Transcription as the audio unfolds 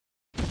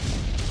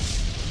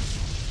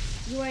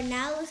You are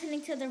now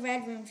listening to The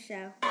Red Room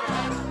Show.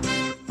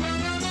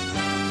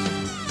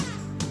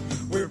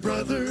 We're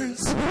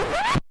brothers.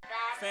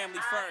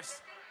 Family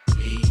first.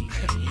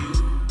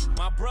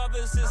 My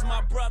brothers is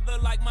my brother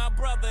like my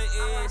brother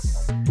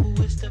is. Who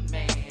is the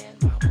man,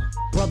 mama?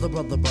 Brother,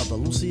 brother, brother.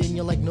 Lucy and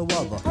you like no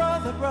other.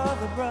 Brother,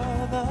 brother,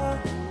 brother.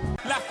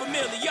 La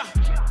Familia.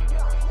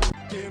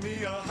 Give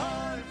me a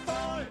high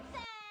five.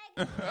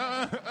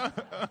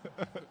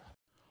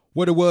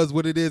 What it was,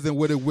 what it is, and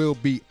what it will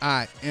be.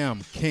 I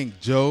am King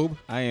Job.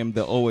 I am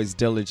the always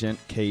diligent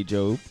K.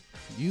 Job.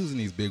 Using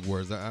these big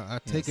words, I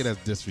take it as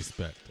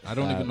disrespect. I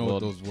don't even know what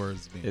those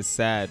words mean. It's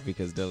sad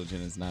because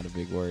diligent is not a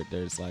big word.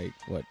 There's 7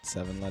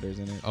 letters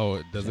in it? Oh,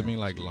 does it mean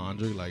like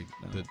laundry? Like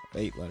No,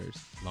 8 letters.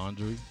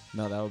 laundry?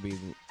 No, that would be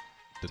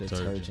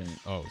detergent.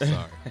 Oh,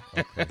 sorry.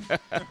 Okay.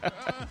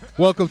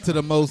 Welcome to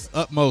the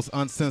utmost,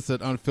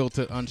 uncensored,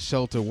 unfiltered,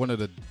 unsheltered, one of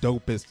the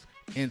dopest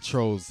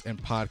intros in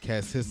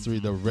podcast history,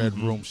 the Red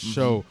Room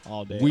Show.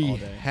 All day, we all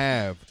day.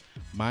 have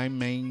my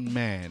main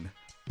man,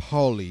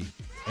 Paulie,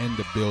 in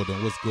the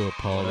building. What's good,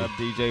 What up,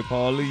 Paulie? DJ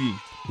Paulie?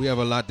 We have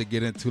a lot to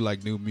get into,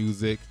 like new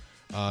music,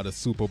 the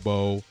Super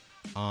Bowl.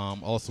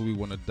 Also, we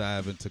want to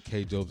dive into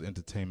K. Job's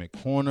Entertainment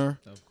Corner.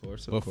 Of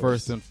course, But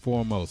first and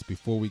foremost,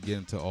 before we get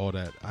into all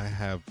that, I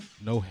have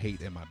no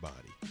hate in my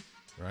body,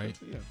 right?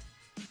 Yeah.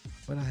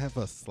 But I have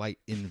a slight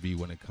envy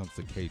when it comes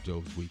to K.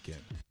 Job's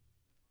weekend.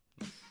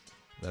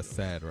 That's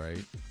sad,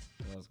 right?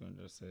 I was going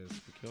to just say it's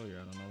peculiar.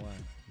 I don't know why.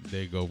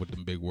 There you go with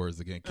them big words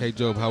again. K.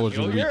 Job, how was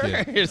your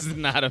weekend? It's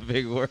not a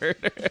big word.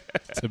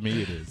 To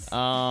me, it is.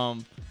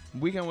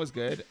 Weekend was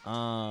good.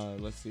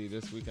 Let's see.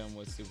 This weekend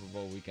was Super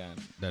Bowl weekend.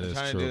 That I'm is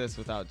trying true. to do this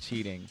without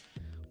cheating.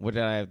 What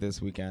did I have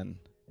this weekend?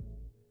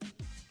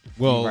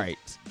 Well, right.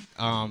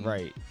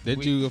 right.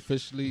 Did you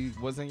officially?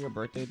 Wasn't your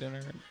birthday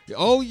dinner?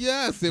 Oh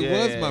yes, it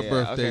was my Yeah.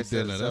 birthday Okay, so-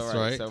 dinner. so, That's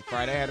right. So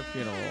Friday I had a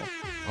funeral.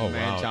 Oh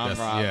man, wow, John that's,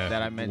 Robb yeah.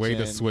 that I mentioned. Way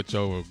to switch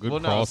over. Good Well,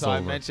 crossover. no, so I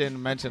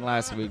mentioned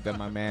last week that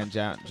my man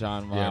John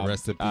Robb Yeah,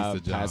 rest in peace to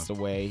John. passed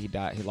away. He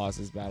died. He lost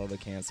his battle to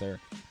cancer.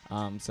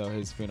 So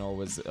his funeral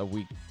was a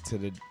week to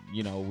the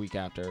week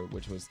after,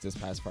 which was this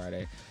past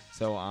Friday.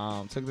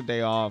 So took the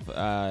day off.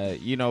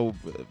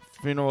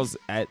 Funerals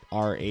at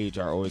our age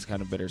are always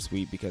kind of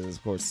bittersweet because it's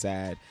of course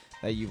sad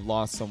that you've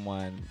lost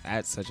someone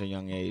at such a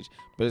young age,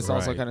 but it's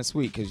also Right. kind of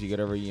sweet because you get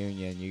a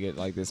reunion. You get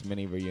like this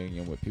mini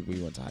reunion with people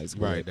you went to high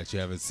school with. Right, that you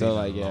haven't seen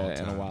So in a long in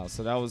time. a while.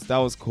 So that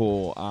was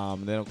cool.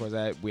 Then of course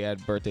we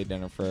had birthday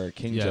dinner for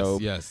King Yes, Job.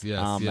 yes.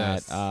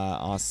 At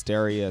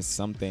Osteria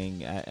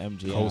something at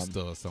MGM.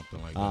 Costa or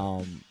something like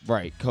that.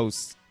 Right,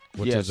 Coast.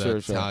 Which yeah, is sure,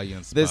 an sure.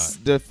 Italian spot.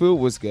 The food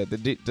was good.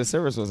 The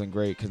service wasn't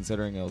great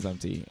considering it was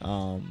empty.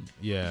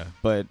 Yeah.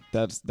 But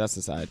that's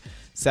aside.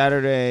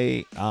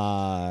 Saturday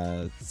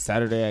I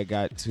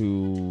got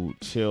to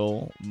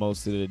chill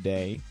most of the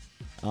day.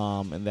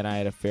 And then I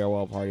had a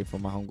farewell party for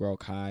my homegirl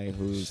Kai,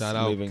 who's Shout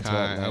out leaving to Kai.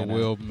 I Atlanta.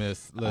 will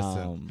miss.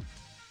 Listen,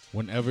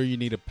 whenever you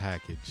need a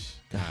package,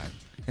 Kai,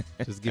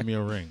 just give me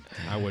a ring.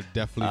 I would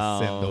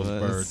definitely send those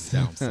birds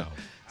down south.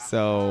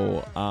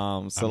 So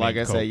like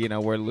I said,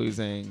 Coke. we're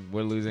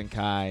losing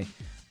Kai.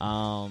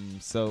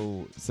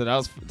 So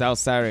that was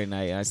Saturday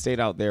night, and I stayed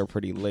out there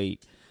pretty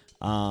late.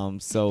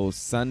 So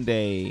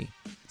Sunday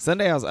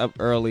I was up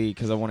early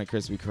because I wanted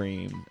Krispy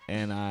Kreme,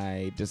 and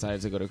I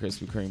decided to go to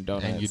Krispy Kreme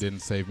Donuts. And you didn't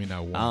save me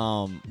not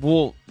one.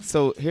 Well,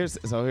 so here's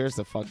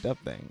the fucked up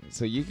thing.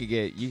 So you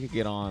could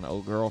get on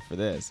old girl for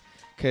this.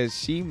 Because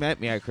she met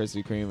me at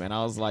Krispy Kreme, and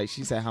I was like,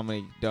 she said, how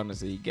many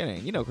donuts are you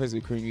getting?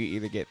 Krispy Kreme, you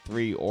either get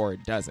 3 or a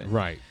dozen.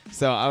 Right.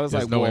 So I was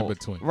There's like, no well, in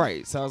between.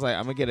 Right. So I was like,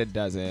 I'm going to get a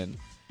dozen.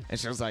 And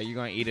she was like, you're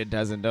going to eat a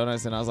dozen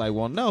donuts? And I was like,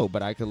 well, no,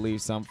 but I could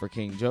leave some for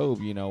King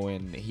Job,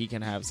 and he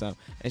can have some.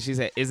 And she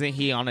said, isn't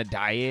he on a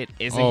diet?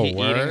 Isn't he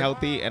word? eating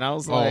healthy? And I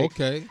was Oh, like,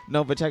 okay.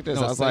 no, but check this.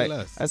 No, I was say like,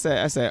 less. I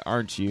said,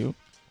 aren't you?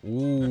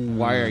 Ooh,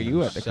 Why are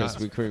you at the shots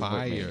Krispy Kreme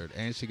with me? fired.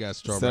 And she got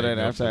strawberry So then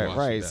milk to after, wash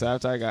right, it so down.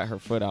 after I got her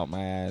foot out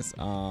my ass,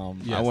 I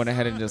Yes. went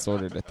ahead and just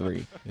ordered a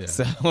 3. Yeah.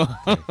 So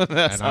Okay.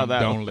 that's And how I'm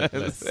that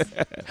donutless. was.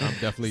 I'm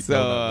definitely So,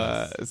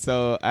 donutless.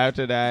 so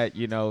after that,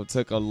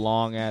 took a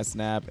long ass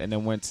nap and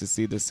then went to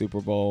see the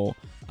Super Bowl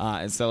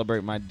and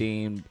celebrate my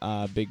dean,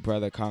 big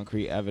brother,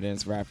 Concrete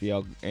Evidence,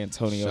 Rafael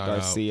Antonio Shout out.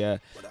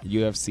 Garcia,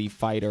 UFC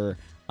fighter.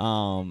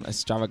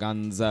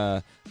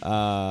 Extravaganza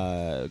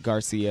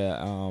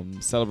Garcia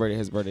celebrated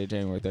his birthday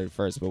January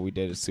 31st, but we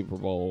did a Super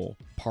Bowl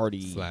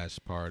party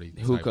 / party.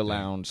 type hookah thing.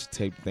 lounge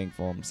type thing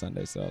for him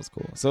Sunday, so that was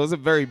cool. So it was a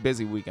very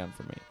busy weekend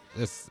for me.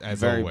 It's as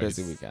Very always,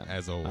 busy weekend.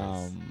 As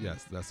always.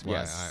 Yes, that's why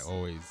yes. I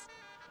always.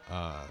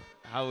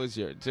 How was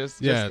your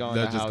just Yeah, going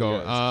let's to just how go.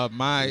 it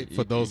goes.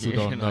 For those who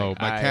don't know,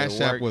 my I Cash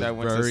App worked, was I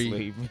went to very,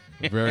 sleep.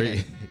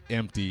 very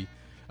empty.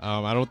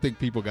 I don't think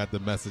people got the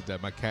message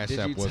that my Cash Did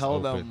App you was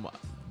tell open. them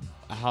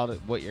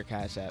what your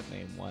Cash App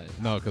name was?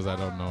 No, because I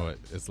don't know it.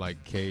 It's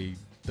like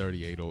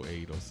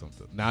K3808 or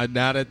something. Now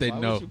that they Why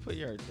know, would you put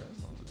your address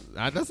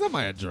on? that's not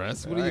my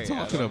address. What are you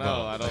talking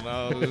about? I don't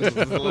know. Who's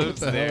lives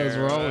the hell is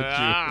there?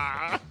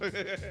 wrong with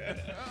you?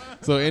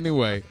 So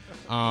anyway,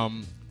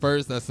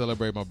 first I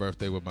celebrate my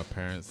birthday with my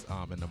parents.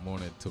 In the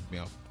morning, took me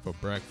out for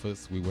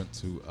breakfast. We went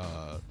to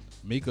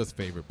Mika's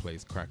favorite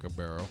place, Cracker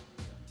Barrel.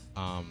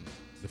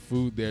 The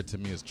food there to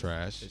me is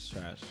trash. It's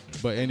trash.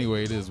 But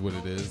anyway, it is what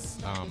it is.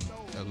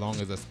 As long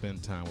as I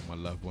spend time with my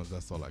loved ones,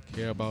 that's all I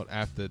care about.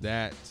 After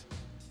that,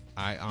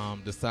 I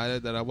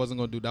decided that I wasn't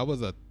going to do. That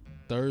was a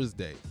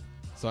Thursday.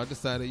 So I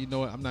decided, you know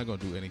what, I'm not going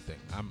to do anything.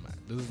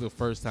 This is the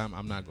first time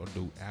I'm not going to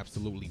do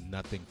absolutely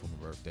nothing for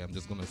my birthday. I'm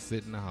just going to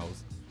sit in the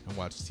house and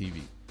watch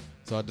TV.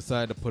 So I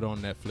decided to put on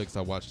Netflix.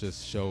 I watched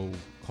this show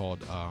called,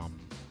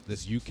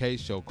 this UK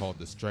show called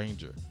The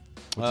Stranger,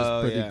 which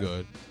is pretty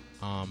good.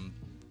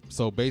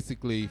 So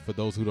basically, for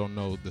those who don't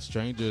know, The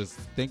Strangers,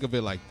 think of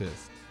it like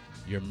this.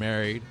 You're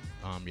married,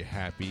 you're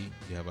happy,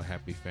 you have a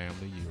happy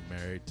family, you're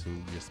married to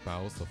your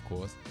spouse, of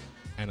course,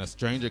 and a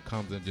stranger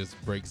comes and just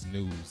breaks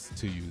news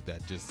to you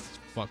that just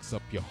fucks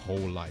up your whole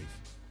life.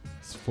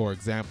 For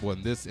example,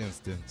 in this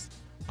instance,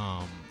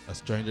 a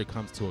stranger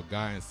comes to a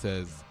guy and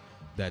says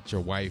that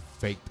your wife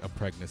faked a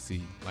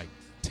pregnancy like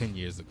 10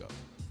 years ago.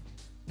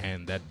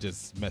 And that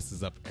just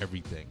messes up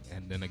everything.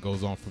 And then it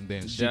goes on from there.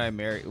 And Did I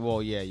marry?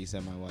 Well, yeah, you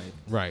said my wife.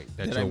 Right.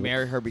 Did I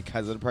marry her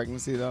because of the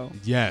pregnancy, though?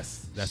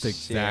 Yes, that's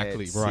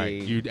exactly Shit,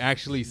 right. see. You'd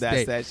actually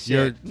That's stay. that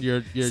shit.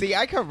 You're See,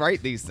 I can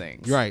write these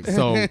things. right.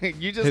 So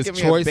you just his give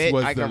me choice a bit,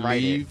 was I to can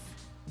write leave,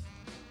 it.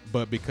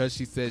 but because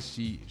she said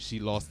she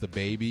lost the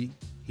baby,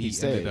 he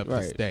stayed, ended up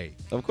right. to stay.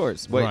 Of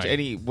course. Which Right.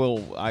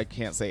 I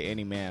can't say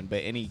any man,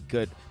 but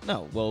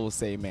we'll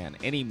say man.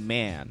 Any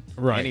man,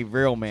 Right. any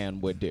real man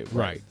would do.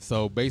 Right.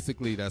 So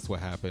basically, that's what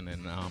happened,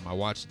 and I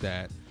watched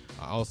that.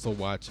 I also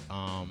watched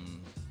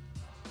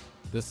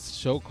this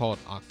show called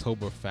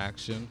October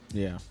Faction.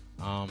 Yeah.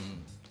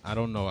 I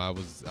don't know. I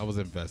was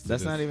invested.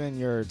 That's not even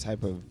your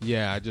type of.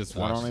 Yeah, I just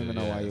watched it. I don't even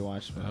know yeah. why you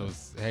watched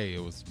it.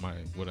 It was my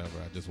whatever.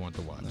 I just wanted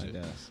to watch I it.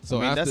 guess. So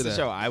I mean, after that's the that,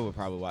 show I would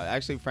probably watch.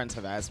 Actually, friends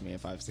have asked me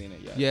if I've seen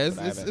it yet. Yeah, but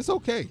I haven't. it's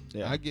okay.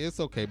 Yeah. I get it's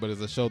okay, but it's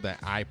a show that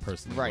I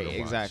personally Right, would've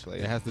watched. exactly.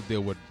 It has to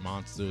deal with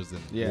monsters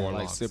and Yeah, like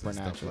warlocks and stuff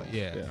supernatural. like-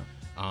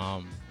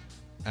 yeah.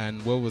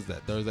 And what was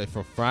that Thursday?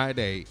 For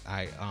Friday,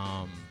 I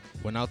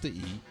went out to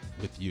eat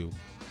with you,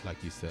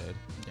 like you said.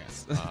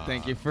 Yes.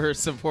 Thank you for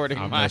supporting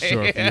I'm my. not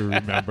sure if you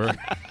remember.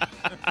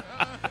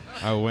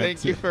 I went.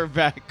 Thank you for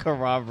back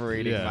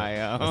corroborating my.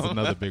 That's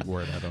another big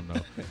word. I don't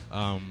know.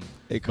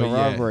 It but yeah.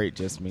 corroborate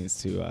just means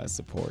to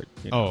support.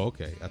 You know, Oh,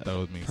 okay. I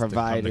thought it means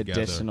provide to come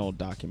together. additional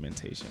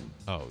documentation.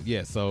 Oh,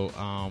 yeah. So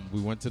we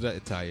went to the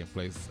Italian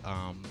place.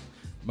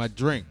 My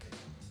drink,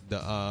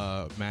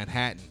 the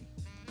Manhattan,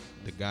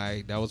 the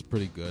guy, that was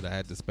pretty good. I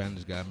had the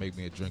Spanish guy make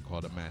me a drink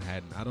called a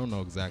Manhattan. I don't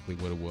know exactly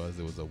what it was.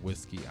 It was a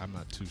whiskey. I'm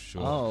not too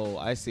sure. Oh,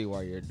 I see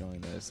why you're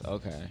doing this.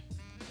 Okay.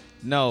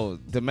 No,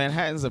 the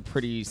Manhattan's a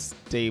pretty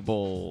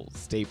staple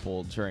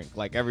drink.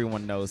 Like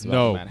everyone knows about the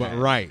No,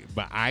 Manhattan.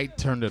 but I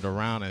turned it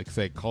around and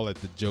said, call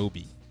it the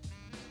Joby.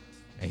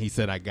 And he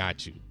said, I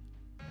got you.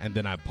 And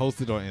then I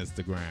posted on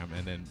Instagram,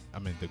 and then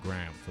I'm in the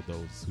gram. For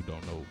those who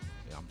don't know,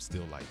 I'm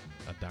still like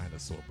a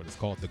dinosaur, but it's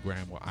called the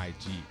gram or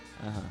IG.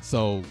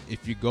 So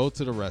if you go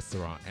to the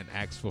restaurant and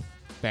ask for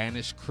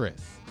Spanish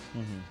Chris,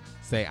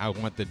 say I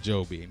want the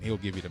Joby, and he'll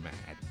give you the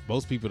Manhattan.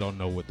 Most people don't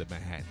know what the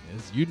Manhattan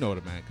is. You know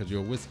the Manhattan because you're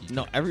a whiskey.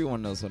 No,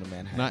 everyone knows what a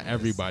Manhattan Not is.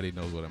 everybody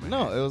knows what a Manhattan.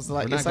 No, it was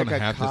like We're it's not like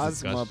gonna a have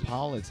this discussion.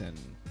 cosmopolitan.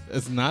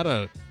 It's not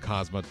a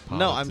cosmopolitan.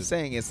 No, I'm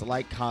saying it's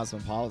like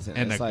cosmopolitan.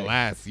 And it's a like,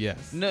 glass,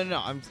 yes. No,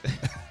 I'm.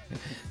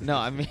 No,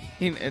 I mean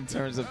in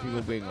terms of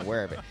people being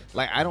aware of it.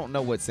 Like I don't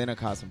know what's in a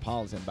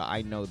cosmopolitan, but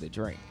I know the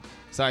drink.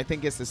 So I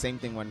think it's the same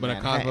thing when But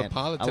Manhattan. a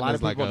cosmopolitan a lot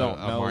is of people like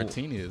don't a know,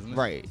 martini, isn't it?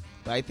 Right.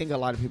 But I think a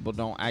lot of people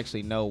don't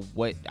actually know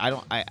what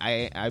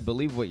I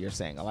believe what you're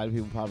saying. A lot of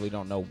people probably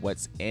don't know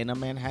what's in a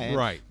Manhattan.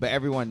 Right. But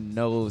everyone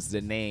knows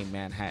the name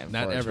Manhattan.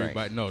 Not for a everybody.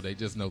 drink. No, they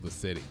just know the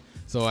city.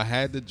 So I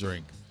had the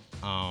drink.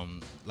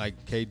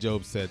 Like K.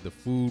 Job said, the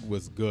food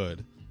was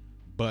good,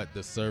 but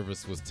the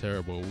service was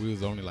terrible. We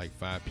was only like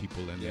 5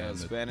 people in there. Yeah, and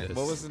Spanish. this-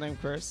 What was his name,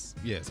 Chris?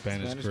 Yeah,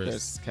 Spanish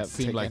Chris. kept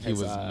Seemed taking like he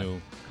his, was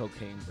new.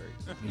 cocaine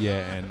breaks.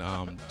 Yeah, and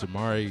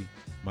Jamari,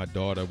 my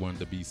daughter, wanted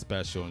to be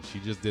special, and she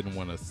just didn't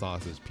want a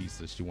sausage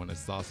pizza. She wanted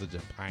sausage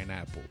and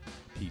pineapple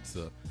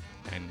pizza.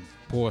 And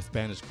poor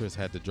Spanish Chris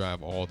had to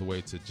drive all the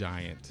way to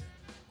Giant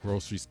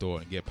grocery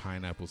store and get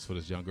pineapples for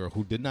this young girl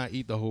who did not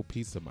eat the whole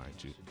pizza,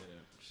 mind you.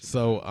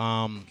 So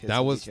that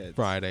will be was kids.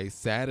 Friday.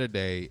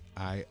 Saturday,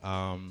 I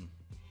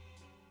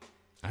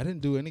didn't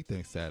do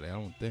anything Saturday. I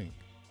don't think.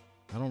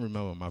 I don't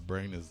remember. My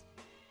brain is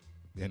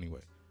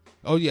anyway.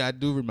 Oh yeah, I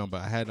do remember.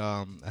 I had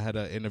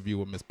an interview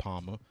with Miss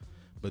Palmer,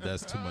 but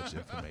that's too much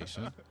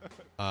information.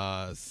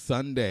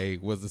 Sunday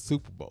was the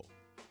Super Bowl,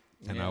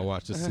 and I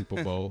watched the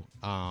Super Bowl.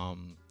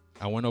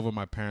 I went over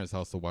my parents'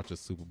 house to watch the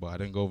Super Bowl. I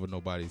didn't go over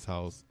nobody's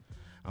house.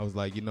 I was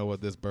like, you know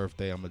what, this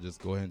birthday, I'm going to just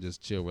go ahead and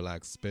just chill,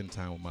 relax, spend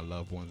time with my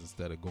loved ones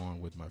instead of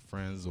going with my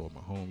friends or my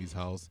homie's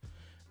house.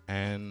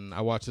 And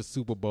I watched the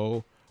Super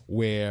Bowl.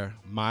 Where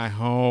my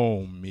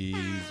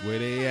homies, where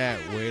they at?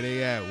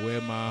 Where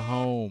my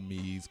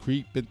homies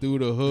creeping through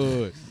the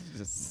hood?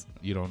 Just,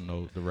 You don't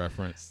know the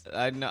reference?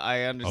 I know.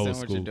 I understand Old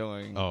what school. you're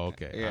doing. Oh,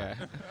 okay.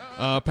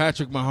 Yeah.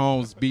 Patrick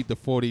Mahomes beat the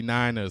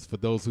 49ers. For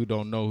those who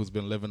don't know, who's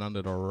been living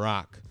under the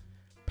rock,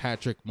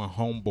 Patrick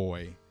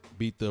Mahomes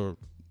beat the.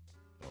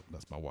 Oh,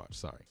 that's my watch.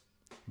 Sorry.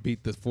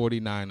 Beat the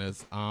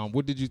 49ers.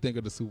 What did you think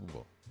of the Super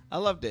Bowl? I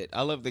loved it.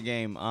 I loved the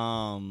game.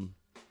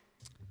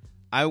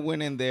 I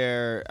went in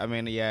there. I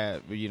mean, yeah,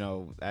 you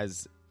know,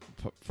 as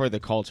for the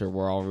culture,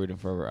 we're all rooting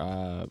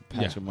for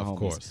Patrick Mahomes. Of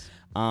course.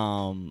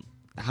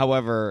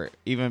 However,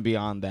 even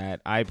beyond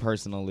that, I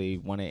personally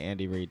wanted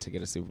Andy Reid to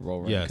get a Super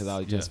Bowl ring Yes, because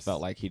I just yes.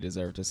 felt like he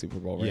deserved a Super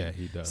Bowl ring. Yeah,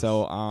 he does.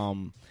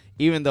 So,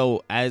 even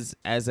though as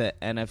a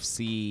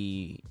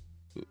NFC,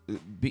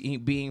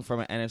 being from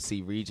an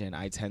NFC region,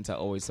 I tend to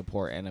always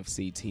support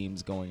NFC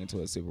teams going into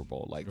a Super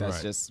Bowl. Like that's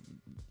Right. just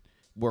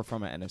we're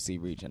from an NFC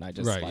region. I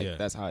just Right, like yeah.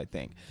 that's how I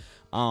think.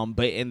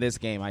 But in this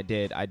game, I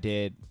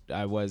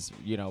was,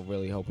 you know,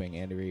 really hoping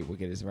Andy Reid would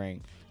get his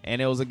ring,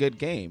 and it was a good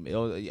game.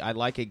 I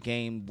like a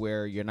game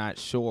where you're not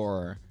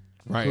sure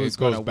Right, who's it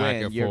goes going to back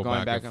win. and You're forth, going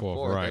back back and and forth,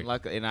 forth,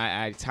 right. and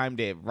I timed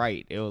it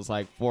right. It was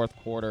like fourth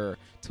quarter,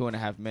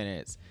 2.5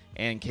 minutes,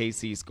 and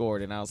KC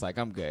scored, and I was like,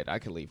 I'm good. I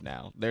can leave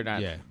now. They're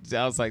not. Yeah.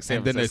 I was like, San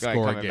And then they Francisco ain't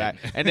score coming again.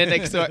 back. And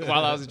then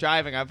while I was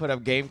driving, I put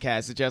up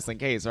Gamecast just in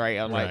case. Right?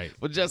 I'm Right. like,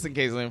 well, just in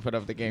case, let me put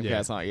up the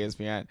Gamecast on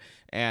ESPN.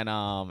 And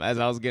as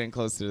I was getting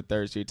close to the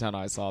Third Street Tunnel,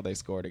 I saw they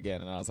scored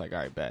again, and I was like, all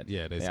right, bet.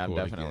 Yeah, they I'm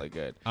scored definitely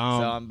again.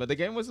 good. But the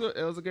game was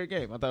a good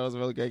game. I thought it was a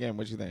really good game.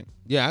 What you think?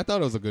 Yeah, I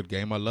thought it was a good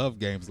game. I love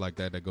games like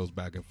that goes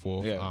back and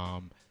forth. Yeah.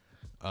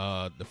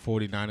 The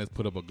 49ers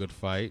put up a good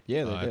fight.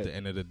 Yeah, they At did. the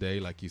end of the day,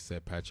 like you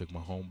said, Patrick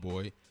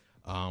Mahomes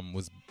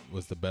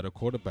was the better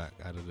quarterback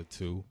out of the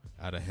two,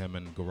 out of him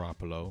and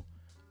Garoppolo.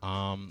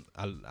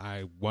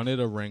 I wanted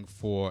a ring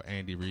for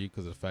Andy Reid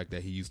because of the fact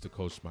that he used to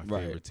coach my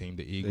Right. favorite team,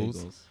 the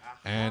Eagles.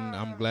 And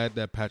I'm glad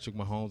that Patrick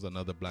Mahomes,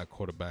 another black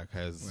quarterback,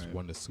 has Right.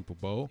 won the Super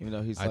Bowl. Even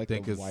though he's I like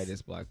think the it's-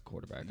 whitest black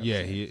quarterback. I've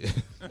Yeah, seen.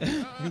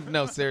 he.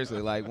 No,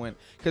 seriously, like when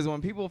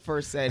people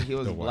first said he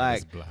was The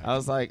black, whitest black. I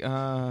was like,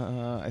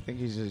 I think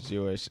he's just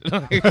Jewish.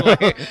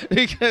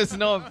 Because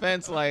no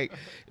offense, like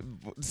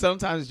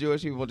sometimes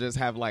Jewish people just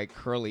have like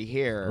curly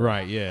hair,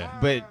 Right, yeah.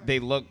 but they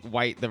look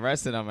white the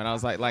rest of them, and I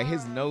was like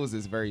his nose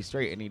is very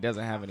straight and he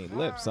doesn't have any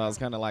lips, so I was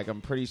kind of like,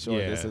 I'm pretty sure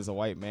Yeah. this is a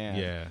white man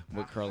Yeah.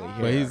 with curly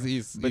hair. But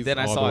he's but then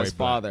I all saw the way his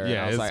black. father, and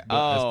Yeah, I was his like,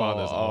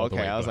 father's all the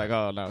okay. way I was black. like,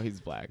 oh no, he's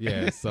black.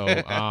 Yeah, so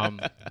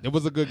it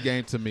was a good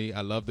game to me.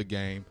 I love the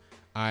game.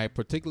 I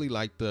particularly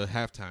liked the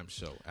halftime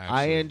show. Actually.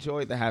 I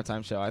enjoyed the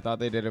halftime show. I thought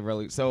they did a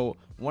really. So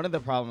one of the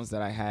problems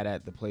that I had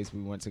at the place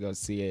we went to go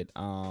see it,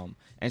 and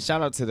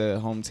shout out to the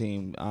home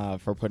team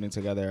for putting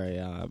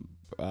together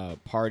a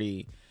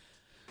party,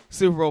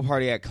 Super Bowl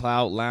party at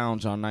Cloud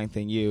Lounge on 9th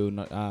and U.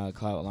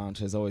 Cloud Lounge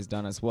has always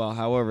done as well.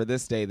 However,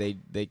 this day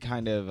they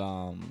kind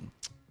of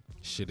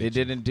Shit they at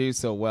you. didn't do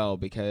so well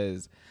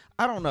because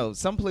I don't know.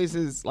 Some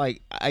places,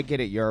 like, I get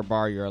it, you're a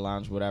bar, you're a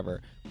lounge,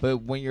 whatever. But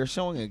when you're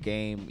showing a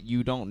game,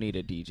 you don't need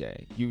a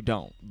DJ. You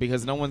don't,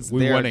 because no one's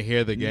We there. wanna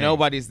hear the game.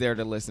 Nobody's there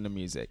to listen to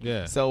music.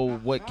 Yeah. So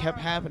what kept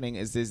happening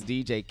is this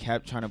DJ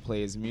kept trying to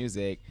play his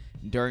music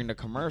during the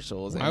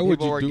commercials, and Why would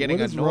people you were do? getting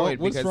What is annoyed wrong,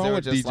 what's because wrong they were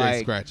with just DJ like,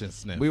 Scratch and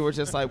Sniff? we were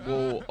just like,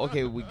 well,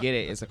 okay, we get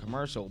it. It's a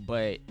commercial,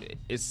 but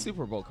it's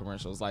Super Bowl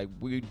commercials. Like,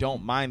 we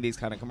don't mind these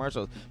kind of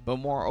commercials. But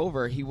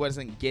moreover, he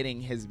wasn't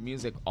getting his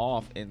music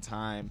off in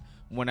time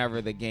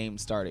whenever the game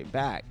started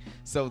back.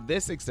 So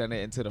this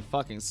extended into the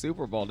fucking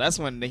Super Bowl. That's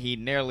when he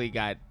nearly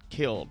got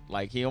killed.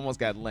 Like, he almost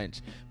got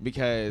lynched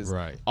because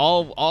Right.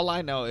 all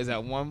I know is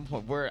at one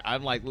point where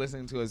I'm like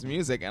listening to his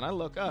music and I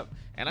look up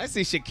and I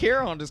see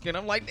Shakira on the screen.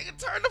 I'm like, nigga,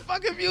 turn the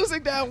fucking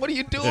music down. What are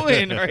you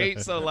doing? Right?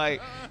 So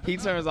like, he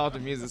turns off the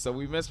music. So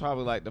we missed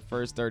probably like the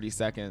first 30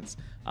 seconds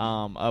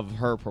of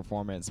her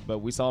performance, but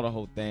we saw the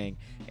whole thing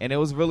and it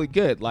was really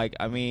good. Like,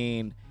 I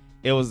mean,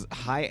 it was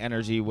high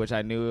energy, which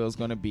I knew it was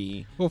going to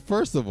be. Well,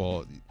 first of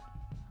all,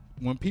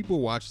 when people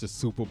watch the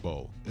Super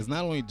Bowl, it's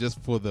not only just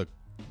for the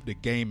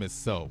game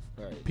itself.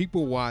 Right.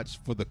 People watch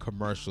for the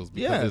commercials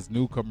because Yeah. there's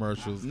new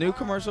commercials. New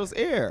commercials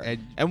air,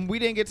 and we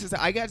didn't get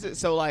to. I got to.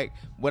 So like,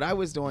 what I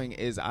was doing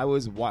is I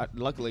was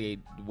luckily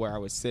where I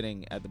was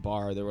sitting at the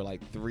bar, there were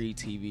like 3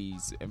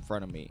 TVs in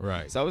front of me.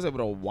 Right. So I was able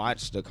to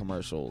watch the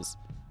commercials,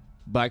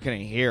 but I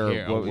couldn't hear.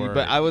 Hear a word.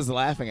 But I was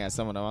laughing at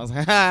some of them. I was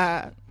like,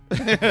 ha.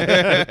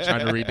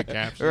 Trying to read the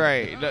caption.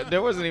 Right. There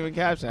wasn't even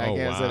caption. I Oh,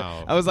 can't say wow.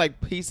 that. I was like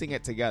piecing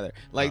it together.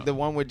 Like Oh. the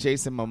one with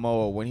Jason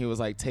Momoa when he was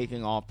like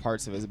taking off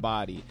parts of his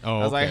body. Oh,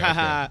 I was like, okay,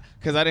 haha,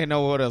 because I didn't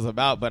know what it was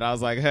about, but I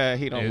was like, he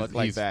don't It's- look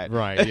like he's- that.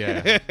 Right,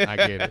 yeah. I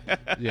get it.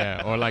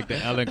 Yeah. Or like the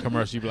Ellen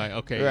commercial, you be like,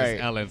 okay, Right.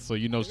 it's Ellen, so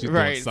you know she's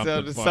Right. doing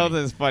something So funny.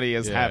 something's funny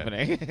is Yeah.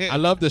 happening. I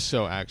love the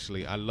show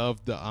actually. I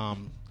love the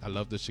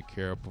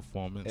Shakira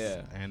performance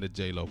Yeah. and the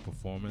J-Lo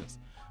performance.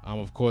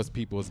 Of course,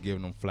 people was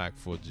giving them flack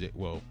for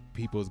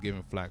people was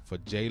giving flack for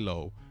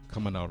J-Lo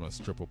coming out on a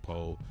stripper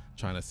pole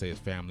trying to say it's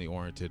family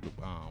oriented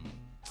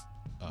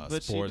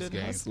But she sports did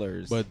games.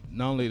 Hustlers. But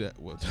not only that,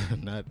 well,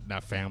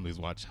 not families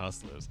watch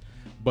Hustlers,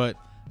 but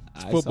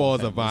I football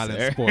is saw a families violent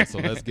there. sport. So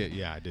let's get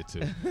I did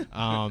too.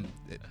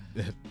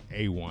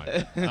 A1,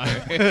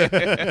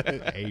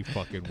 a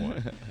fucking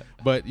one.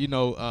 But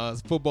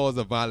football is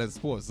a violent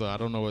sport, so I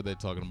don't know what they're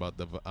talking about.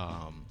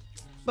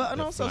 But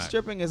and the also flag.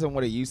 stripping isn't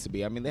what it used to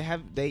be. I mean,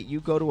 you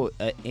go to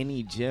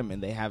any gym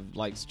and they have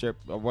like strip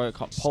or what are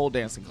called pole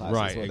dancing classes.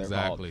 Right, what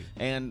exactly.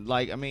 They're called. And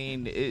like, I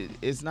mean,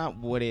 it's not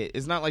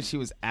like she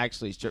was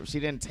actually stripped. She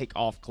didn't take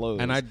off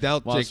clothes. And I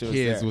doubt while your she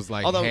kids there. was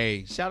like, Although,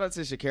 hey. shout out to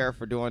Shakira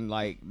for doing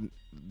like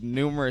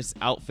numerous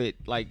outfit,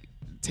 like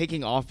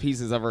taking off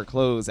pieces of her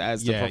clothes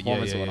as the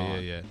performance went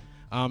on. Yeah.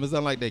 It's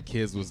not like their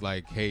kids was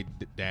like, hey,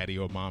 daddy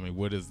or mommy,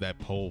 what is that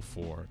pole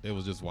for? They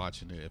was just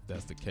watching it, if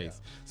that's the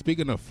case.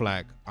 Speaking of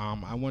flack,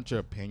 I want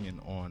your opinion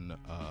on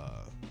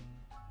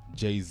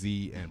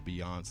Jay-Z and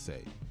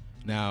Beyonce.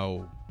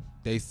 Now,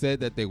 they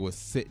said that they were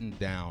sitting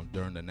down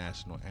during the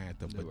national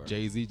anthem, but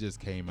Jay-Z just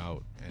came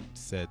out and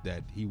said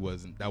that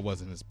that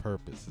wasn't his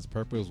purpose. His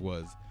purpose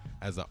was,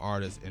 as an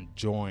artist,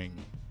 enjoying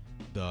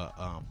the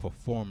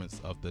performance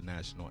of the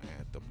national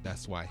anthem.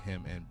 That's why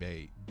him and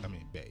B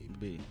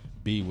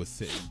was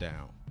sitting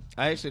down.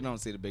 I actually don't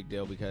see the big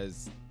deal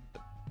because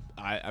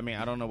I mean,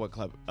 I don't know what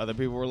club other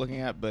people were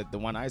looking at, but the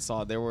one I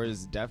saw, there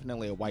was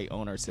definitely a white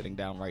owner sitting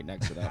down right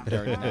next to them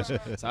during the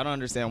national. So I don't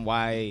understand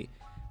why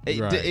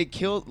it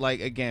killed.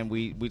 Like, again,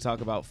 we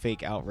talk about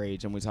fake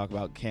outrage and we talk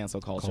about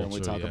cancel culture and we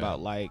talk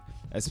about like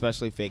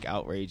especially fake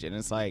outrage, and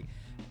it's like,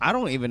 I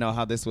don't even know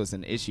how this was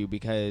an issue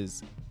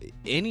because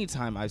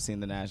anytime I've seen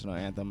the national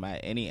anthem at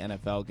any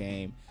NFL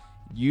game,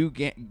 you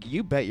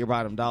bet your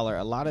bottom dollar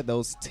a lot of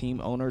those team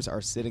owners are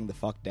sitting the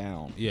fuck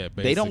down. Yeah,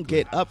 basically. They don't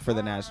get up for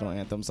the national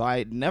anthem. So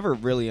I never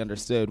really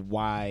understood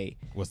why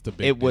was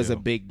a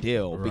big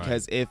deal. Right.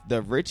 Because if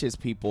the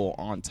richest people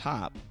on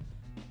top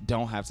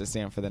don't have to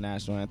stand for the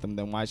national anthem,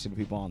 then why should the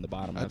people on the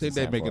bottom have I think to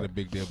they're stand making for a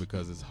big deal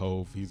because it's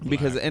Hove. He's black.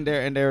 because and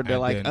they're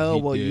like, then oh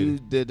he well, did- you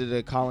did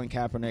the Colin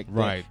Kaepernick thing.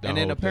 Right, the and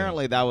then whole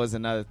apparently that was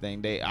another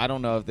thing. I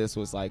don't know if this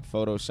was like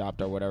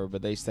photoshopped or whatever,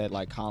 but they said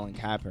like Colin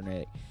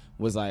Kaepernick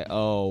was like,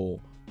 oh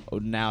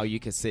now you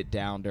can sit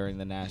down during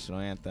the national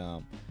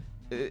anthem.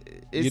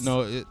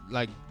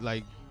 Like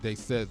they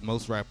said,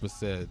 most rappers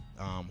said,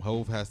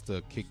 Hove has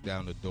to kick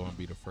down the door and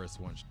be the first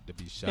one to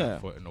be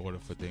shot for in order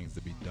for things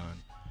to be done.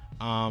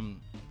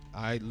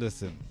 I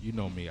listen, you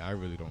know me, I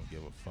really don't give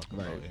a fuck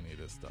about any of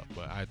this stuff,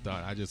 but I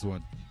thought I just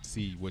want to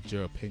see what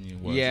your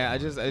opinion was. Yeah, I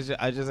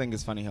just think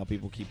it's funny how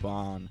people keep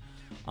on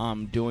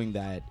doing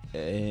that,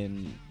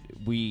 and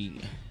we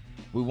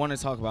want to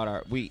talk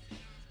about we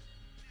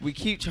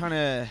keep trying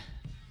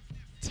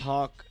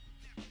to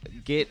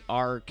get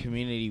our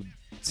community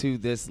to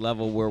this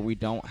level where we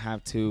don't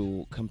have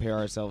to compare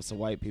ourselves to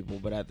white people,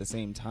 but at the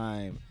same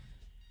time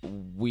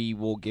we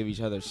will give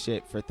each other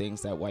shit for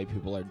things that white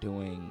people are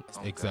doing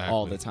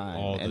all the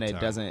time, it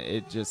doesn't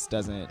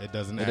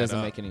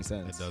make any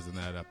sense. It doesn't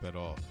add up at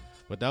all.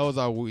 But that was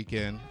our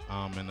weekend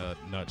in a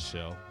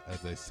nutshell, as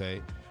they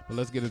say. But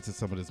let's get into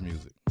some of this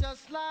music.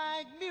 Just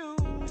like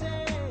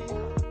music.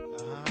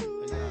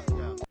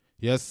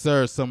 Yes,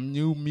 sir. Some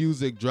new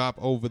music dropped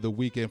over the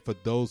weekend for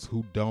those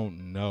who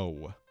don't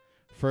know.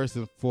 First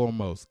and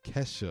foremost,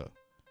 Kesha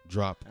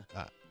dropped.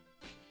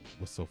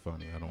 What's so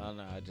funny? I don't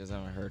know. I just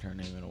haven't heard her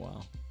name in a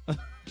while.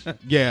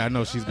 Yeah, I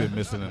know she's been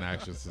missing in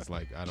action since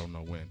like I don't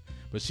know when.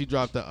 But she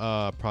dropped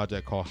a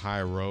project called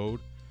High Road.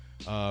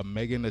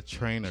 Megan the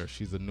Trainer,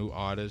 she's a new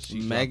artist.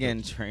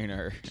 Megan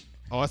Trainer.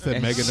 Oh, I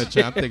said Megan the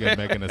Trainer. I'm thinking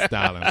Megan the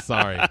Stallion.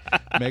 Sorry.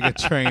 Megan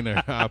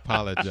Trainer. I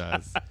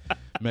apologize.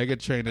 Megan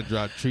Trainer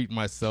dropped Treat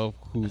Myself,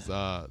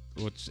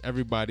 which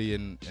everybody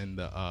in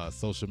the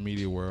social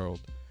media world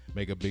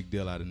make a big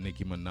deal out of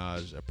Nicki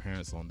Minaj's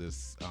appearance on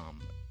this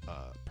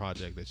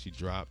project that she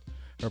dropped.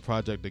 Her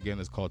project, again,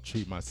 is called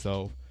Treat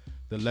Myself.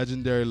 The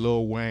legendary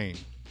Lil Wayne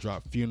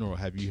dropped Funeral.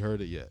 Have you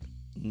heard it yet?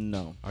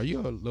 No. Are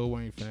you a Lil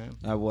Wayne fan?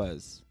 I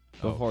was.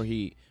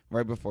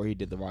 Right before he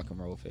did the rock and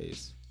roll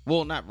phase.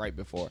 Well, not right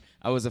before.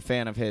 I was a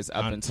fan of his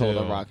up until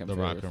the rock and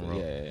roll.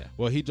 Yeah.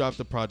 Well, he dropped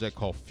a project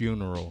called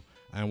Funeral.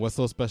 And what's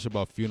so special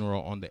about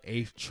Funeral, on the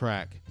 8th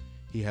track,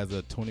 he has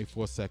a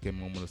 24-second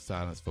moment of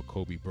silence for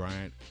Kobe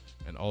Bryant.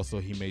 And also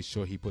he made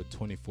sure he put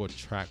 24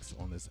 tracks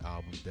on this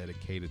album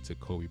dedicated to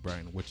Kobe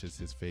Bryant, which is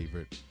his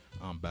favorite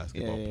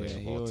basketball player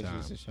of all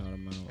time.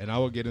 And I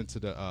will get into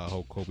the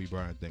whole Kobe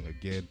Bryant thing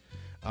again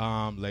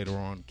later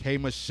on. K.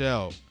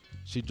 Michelle,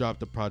 she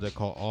dropped a project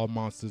called All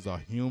Monsters Are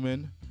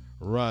Human.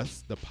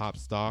 Russ, the pop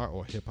star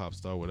or hip-hop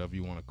star, whatever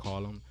you want to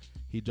call him,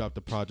 he dropped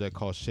a project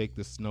called Shake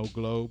the Snow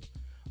Globe.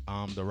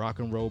 The rock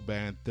and roll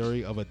band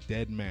Theory of a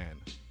Dead Man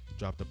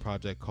dropped a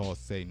project called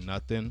Say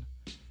Nothing.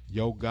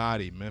 Yo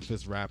Gotti,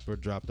 Memphis rapper,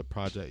 dropped a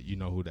project. You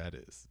know who that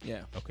is?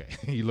 Yeah. Okay.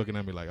 You're looking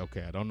at me like,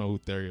 okay, I don't know who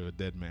Theory of a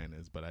Dead Man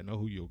is, but I know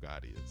who Yo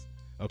Gotti is.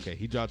 Okay,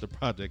 he dropped a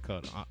project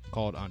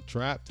called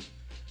Untrapped.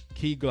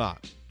 Key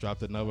Glock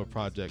dropped another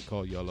project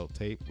called Yellow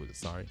Tape.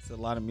 It's a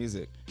lot of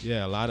music.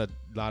 Yeah, a lot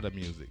of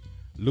music.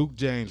 Luke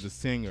James, the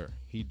singer,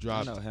 he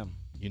dropped. I know him.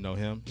 You know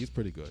him? He's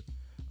pretty good.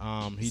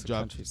 He He's a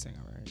dropped. country singer,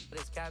 right?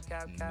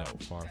 No,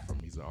 far from.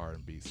 He's an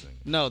R&B singer.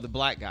 No, the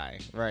black guy.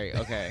 Right.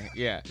 Okay.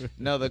 Yeah.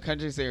 No, the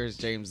country singer is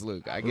James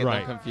Luke. I get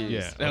them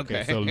confused. Yeah.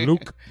 Okay. So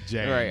Luke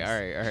James. Right. All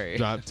right.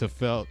 Dropped to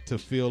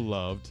feel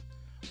loved.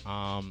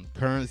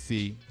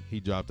 Currency. He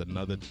dropped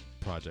another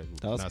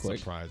project. That was Not quick.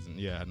 surprising.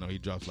 Yeah, I know he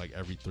drops like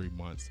every 3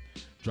 months.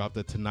 Dropped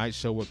the Tonight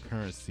Show with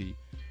Currency,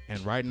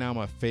 and right now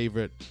my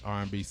favorite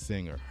R&B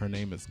singer. Her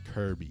name is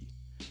Kirby.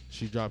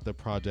 She dropped a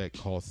project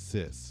called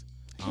Sis.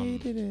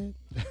 Hated it.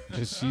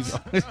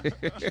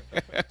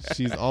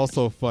 She's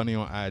also funny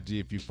on IG.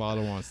 If you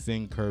follow on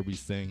Sing Kirby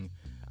Sing,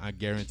 I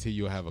guarantee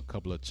you'll have a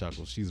couple of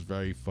chuckles. She's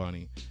very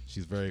funny.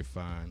 She's very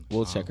fine.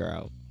 We'll check her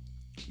out.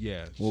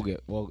 Yeah, I'll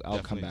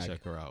come definitely back.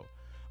 check her out.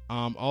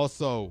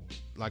 Also,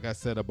 like I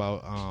said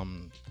about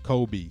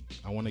Kobe,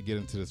 I want to get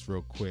into this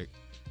real quick.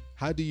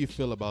 How do you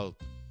feel about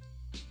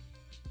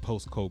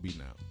post Kobe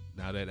now?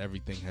 Now that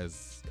everything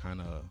has kind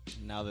of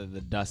Now that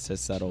the dust has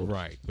settled.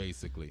 right,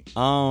 basically.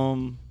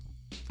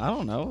 I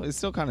don't know. It's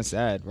still kind of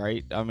sad,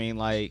 right? I mean,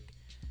 like,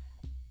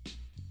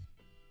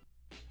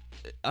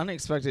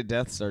 unexpected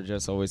deaths are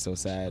just always so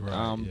sad. Right,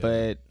 yeah.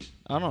 But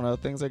I don't know.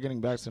 Things are getting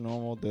back to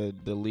normal. The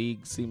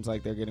league seems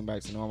like they're getting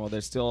back to normal.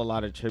 There's still a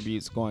lot of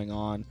tributes going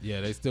on.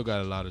 Yeah, they still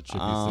got a lot of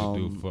tributes to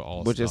do for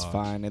All-Star. Which is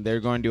fine. And they're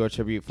going to do a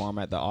tribute for him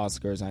at the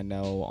Oscars, I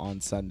know,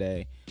 on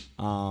Sunday.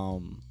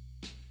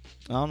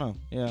 I don't know.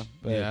 Yeah.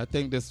 But Yeah, I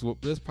think this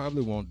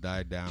probably won't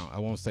die down. I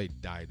won't say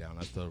die down.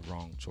 That's the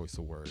wrong choice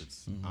of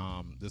words.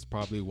 This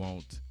probably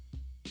won't.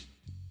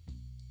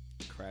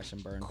 crash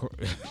and burn. Yo,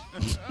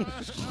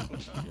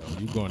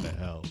 you going to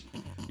hell.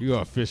 You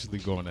are officially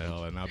going to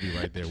hell, and I'll be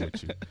right there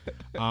with you.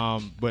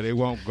 But it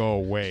won't go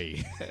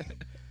away.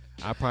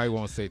 I probably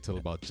won't say till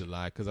about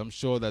July, because I'm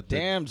sure that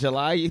Damn,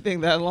 July? You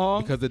think that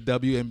long? because the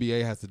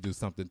WNBA has to do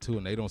something too,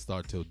 and they don't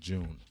start till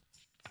June.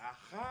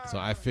 So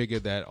I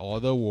figured that all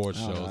the award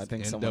shows, I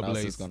think someone else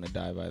is going to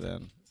die by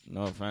then.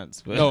 No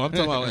offense. But No, I'm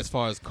talking about as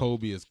far as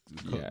Kobe is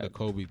Yeah. the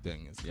Kobe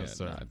thing is yeah, no,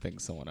 concerned. I think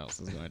someone else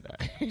is going to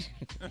die.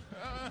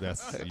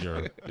 That's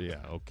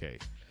okay.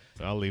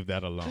 I'll leave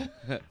that alone.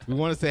 We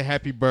want to say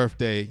happy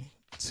birthday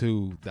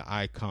to the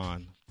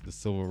icon, the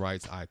civil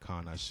rights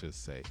icon, I should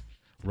say,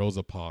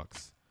 Rosa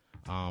Parks,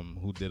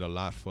 who did a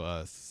lot for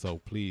us. So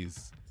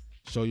please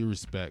show your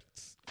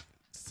respect.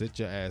 Sit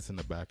your ass in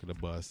the back of the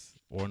bus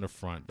or in the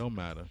front. Don't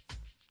matter.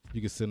 You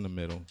can sit in the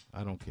middle.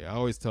 I don't care. I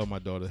always tell my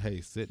daughter,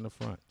 hey, sit in the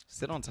front.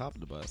 Sit on top of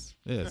the bus.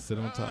 Yeah, sit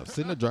on top.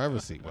 Sit in the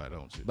driver's seat. Why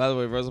don't you? By the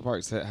way, Rosa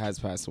Parks has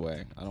passed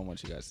away. I don't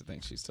want you guys to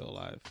think she's still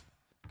alive,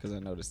 because I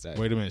noticed that.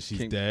 Wait a minute.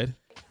 She's dead?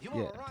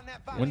 Yeah.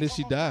 When did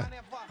she die?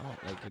 Oh,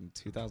 like in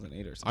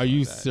 2008 or something. Are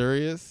you like that.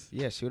 serious?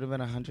 Yeah, she would have been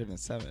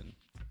 107.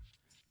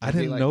 I Would be,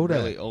 didn't like, know that.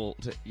 Really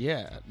old.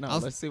 Yeah. No, I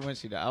was- let's see when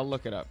she died. I'll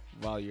look it up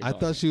while you're I talking.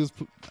 thought she was.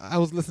 I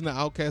was listening to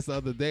Outkast the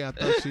other day. I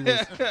thought she was.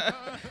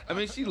 I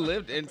mean, she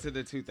lived into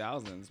the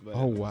 2000s. But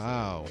Oh, it was,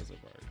 wow. Rosa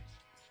Parks.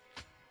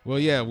 Well,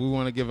 yeah, we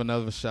want to give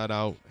another shout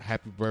out.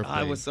 Happy birthday.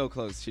 I was so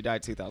close. She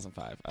died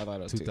 2005. I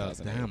thought it was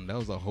 2000. 2008. Damn, that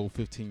was a whole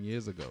 15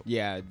 years ago.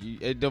 Yeah,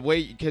 the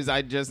way, because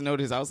I just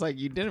noticed, I was like,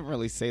 you didn't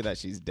really say that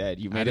she's dead.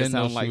 You made it didn't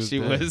know sound like she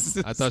dead. was.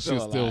 I thought she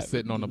was still alive.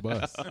 sitting on the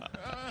bus.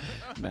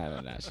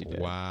 No, she dead.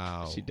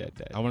 Wow. She dead.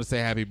 I want to say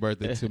happy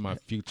birthday to my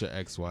future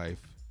ex-wife,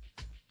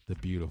 the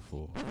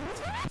beautiful,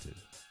 talented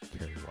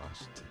Kerry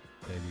Washington.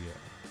 Baby,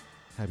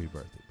 happy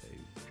birthday, baby.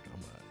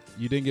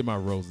 You didn't get my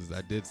roses.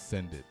 I did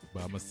send it,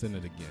 but I'm going to send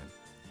it again.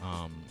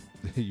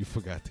 You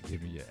forgot to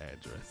give me your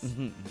address.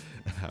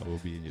 I will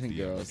be in your DM.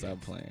 Girl, again.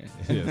 stop playing.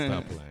 Yeah,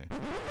 stop playing.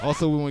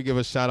 Also, we want to give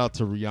a shout out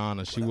to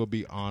Rihanna. She will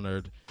be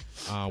honored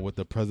with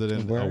the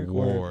President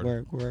Award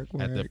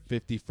at the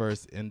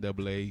 51st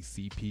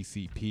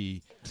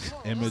NAACP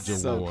Image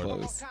So Award,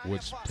 close.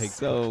 which takes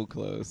So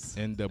close.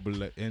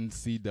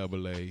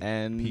 NCAA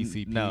And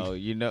PCP. no,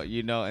 you know,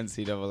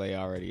 NCAA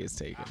already is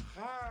taken.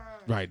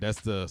 Right, that's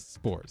the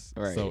sports.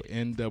 Right. So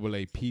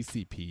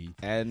NAACP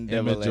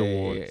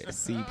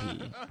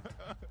NAACP.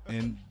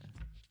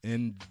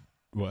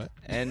 what?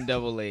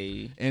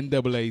 NAACP.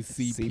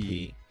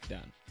 NAACP.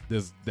 Done.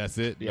 That's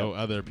it. Yep. No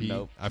other P.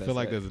 Nope, I feel that's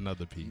like it. there's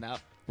another P. Nope.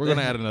 We're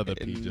gonna add another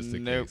P just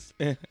in Nope.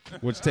 case.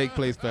 Which take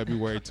place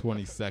February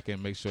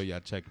 22nd. Make sure y'all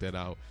check that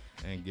out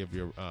and give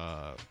your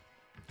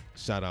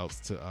shout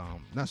outs to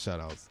not shout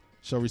outs.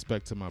 Show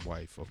respect to my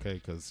wife, okay?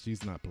 Because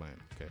she's not playing,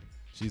 okay?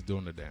 She's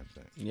doing the damn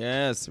thing.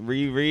 Yes,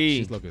 Riri.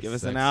 She's looking Give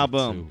us an sexy,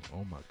 album. too.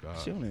 Oh my god.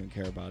 She don't even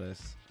care about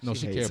us. No,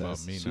 she hates care about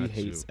us. me, She not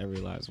hates you. every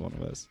last one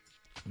of us.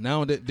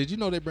 Now, did you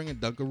know they're bringing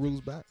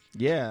Dunkaroos back?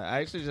 Yeah, I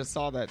actually just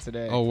saw that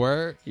today. Oh,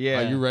 word? Yeah.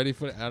 Are you ready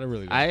for that? I don't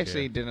really. I don't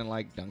actually care. didn't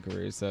like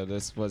Dunkaroos, so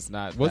this was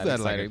not. Was that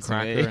like a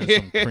exciting to cracker me.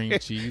 and some cream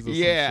cheese? Or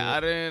Yeah,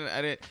 some shit?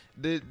 I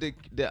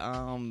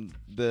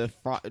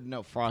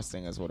didn't.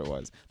 Frosting is what it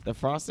was. The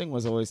frosting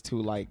was always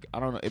too like, I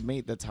don't know. It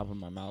made the top of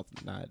my mouth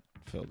not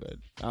feel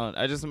good.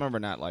 I just remember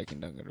not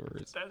liking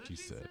Dunkaroos. She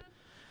said.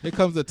 There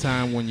comes a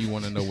time when you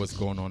want to know what's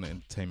going on in the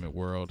entertainment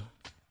world.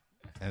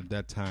 At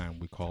that time,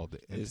 we called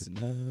it. It's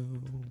no.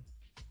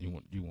 You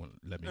want?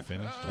 Let me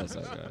finish. That's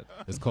all good.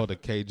 It's called the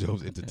K.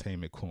 Joe's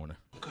Entertainment Corner.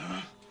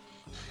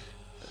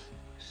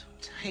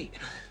 Hey,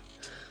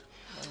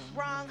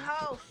 Wrong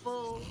hoe,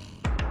 fool.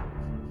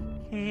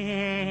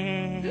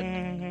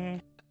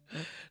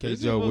 Okay,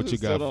 Joe, what you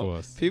got for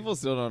us? People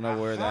still don't know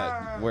where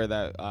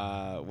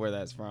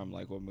that's from,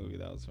 like what movie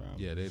that was from.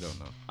 Yeah, they don't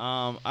know.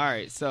 All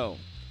right, so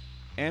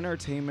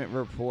entertainment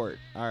report.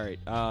 All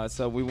right,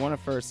 so we want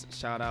to first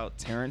shout out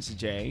Terrence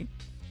J.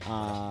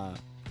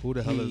 Who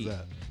the hell is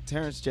that?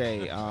 Terrence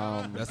J.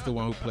 That's the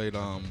one who played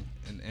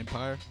in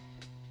Empire.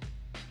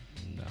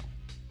 No.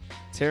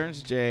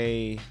 Terrence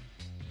J.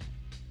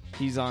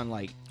 He's on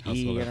like Hustle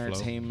E and Flow.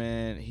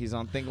 Entertainment. He's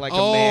on Think Like a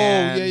Oh,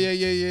 Man.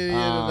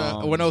 yeah.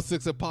 The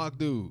 106 at Park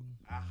dude.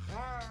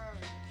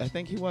 I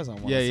think he was on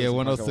 106 Yeah, at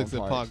 106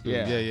 Park. at Park dude.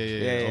 Yeah,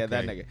 Yeah,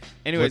 that okay. nigga.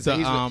 Anyways, With the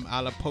he's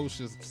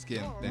alopecia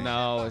skin thing.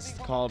 no, it's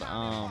called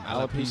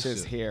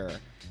alopecia's hair.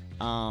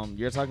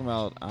 You're talking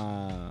about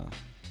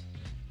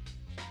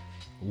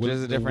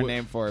there's a different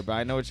name for it, but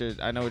I know what you're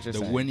The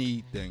saying.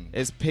 Winnie thing.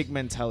 It's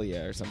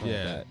pigmentalia or something Yeah,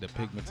 like that. the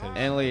pigmentation.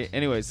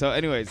 Anyways,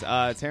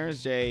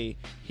 Terrence J.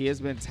 He has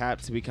been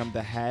tapped to become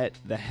the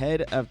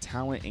head of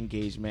talent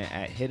engagement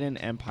at Hidden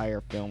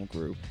Empire Film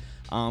Group.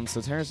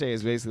 So Terrence J.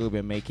 has basically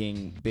been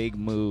making big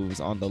moves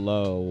on the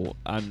low,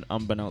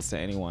 unbeknownst to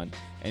anyone,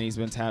 and he's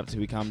been tapped to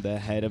become the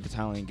head of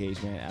talent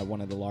engagement at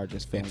one of the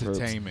largest film groups.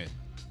 Entertainment.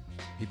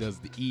 He does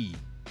the E.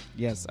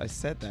 Yes, I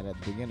said that at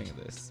the beginning of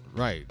this.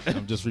 Right.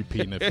 I'm just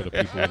repeating it for the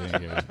people who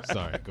didn't hear it.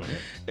 Sorry, go ahead.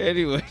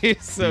 Anyway,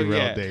 so D-Rel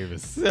yeah.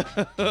 Davis.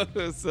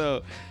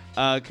 So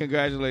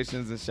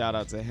congratulations and shout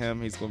out to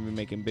him. He's going to be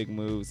making big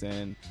moves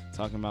and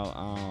talking about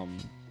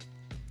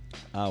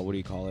what do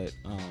you call it?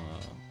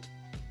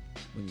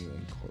 When you not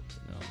incorporate.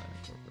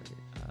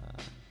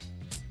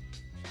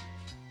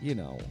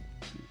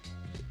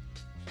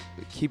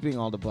 Keeping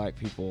all the black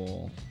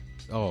people.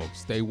 Oh,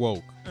 stay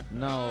woke.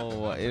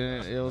 No,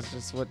 it was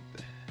just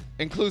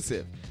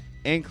inclusive.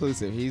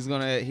 He's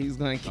gonna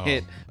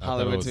get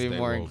Hollywood to be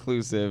more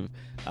inclusive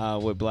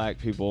with black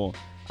people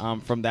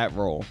from that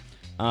role.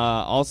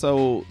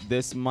 Also,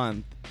 this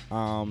month,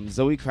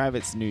 Zoe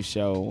Kravitz's new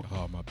show,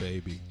 Oh, my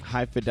baby.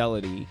 High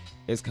Fidelity,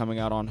 is coming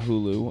out on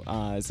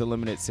Hulu. It's a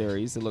limited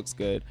series. It looks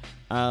good.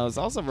 I was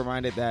also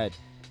reminded that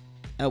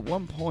at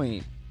one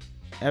point,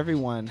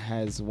 everyone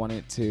has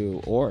wanted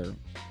to, or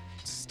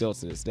still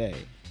to this day,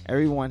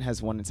 everyone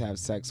has wanted to have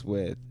sex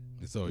with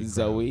Zoe.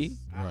 Zoe,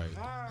 Right.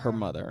 her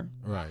mother,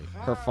 Right.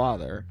 her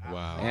father,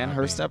 Wow. and I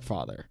her mean,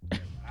 stepfather,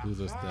 Who's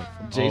her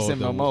step? Jason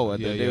Momoa,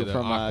 the dude the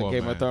from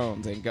Game Aquaman. of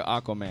Thrones and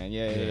Aquaman.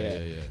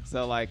 Yeah.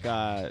 So like,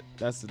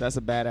 that's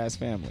a badass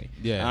family.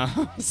 Yeah.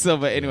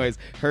 But anyways,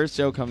 her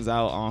show comes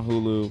out on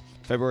Hulu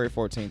February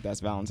 14th. That's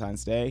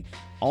Valentine's Day.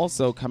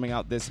 Also coming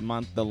out this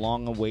month, the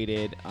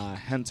long-awaited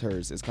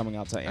Hunters is coming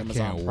out to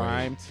Amazon can't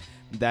Prime. wait.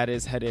 That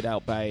is headed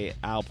out by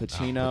Al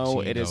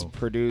Pacino. It is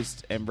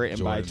produced and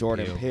written by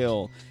Jordan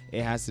Peele.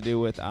 It has to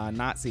do with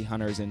Nazi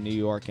hunters in New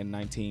York in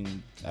I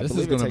This is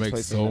believe it going to takes make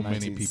place so in the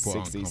many people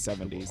 1960s,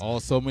 uncomfortable.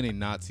 70s. So many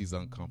Nazis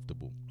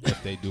uncomfortable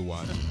if they do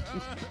watch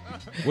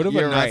it. What if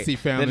You're a Nazi right.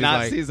 family The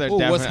Nazis like, are oh,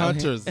 what's definitely-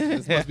 Hunters?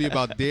 This must be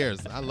about deers.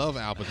 I love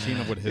Al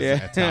Pacino with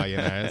his Italian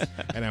ass.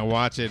 And then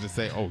watch it and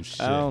say, oh, shit.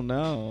 Oh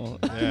no!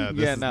 Yeah,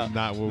 this is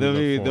not what they'll we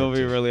be look forward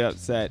to. really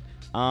upset.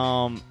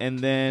 And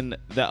then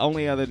the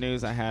only other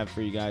news I have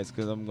for you guys,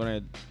 because I'm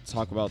gonna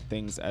talk about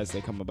things as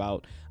they come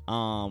about.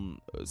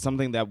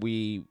 Something that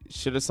we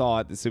should have saw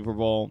at the Super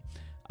Bowl,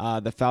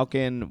 the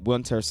Falcon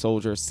Winter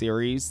Soldier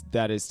series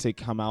that is to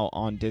come out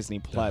on Disney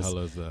Plus. The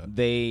hell is that?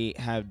 They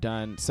have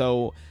done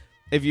so.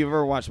 If you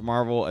ever watched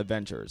Marvel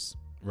Adventures,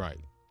 Right.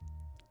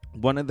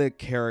 one of the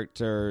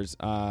characters,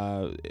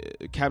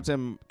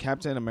 Captain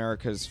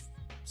America's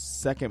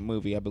second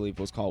movie, I believe,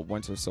 was called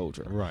Winter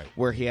Soldier. Right.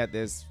 Where he had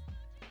this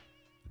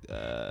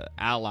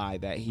ally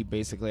that he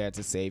basically had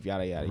to save,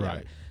 yada, yada, yada.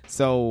 Right.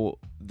 So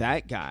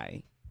that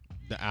guy,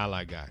 The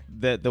ally guy.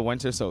 the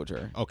Winter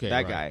Soldier, Okay,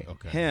 that right, guy,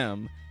 okay.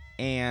 him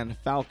and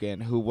Falcon,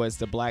 who was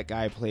the black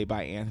guy played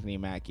by Anthony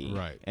Mackie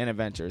Right. in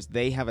Adventures,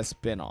 they have a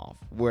spinoff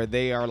where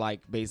they are like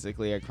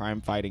basically a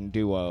crime fighting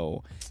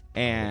duo,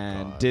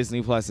 and God.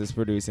 Disney Plus is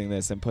producing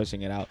this and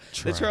pushing it out.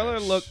 The trailer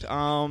Trash.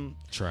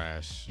 looked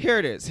Trash. here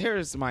it is.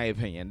 Here's my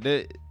opinion.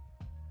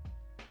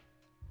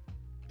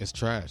 It's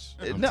trash.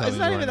 I'm No, telling it's you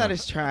not right even that now.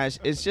 it's trash.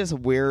 It's just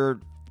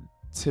weird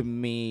to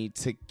me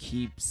to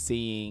keep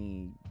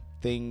seeing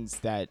things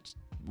that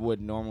would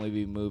normally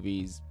be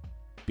movies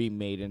be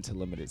made into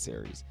limited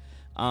series.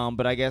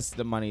 But I guess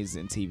the money's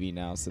in TV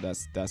now, so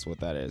that's what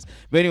that is.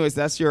 But anyways,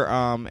 that's your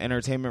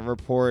entertainment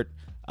report.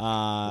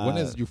 When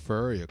is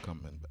Euphoria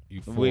coming?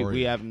 Euphoria.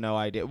 We have no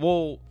idea.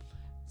 Well,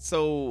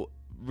 so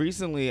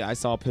recently I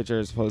saw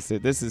pictures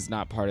posted. This is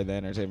not part of the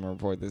entertainment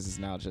report. This is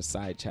now just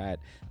side chat.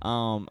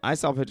 I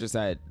saw pictures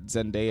that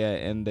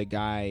Zendaya and the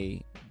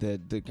guy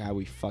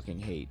we fucking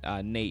hate,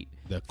 Nate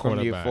The from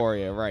quarterback.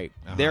 Euphoria, right?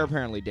 Uh-huh. They're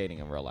apparently dating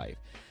in real life.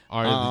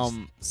 Are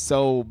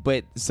So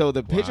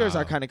the pictures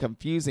Wow. are kind of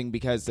confusing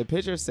because the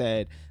picture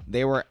said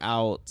they were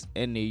out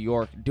in New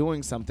York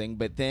doing something,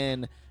 but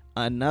then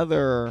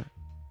another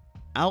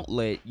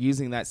outlet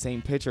using that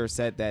same picture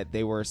said that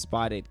they were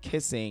spotted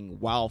kissing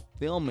while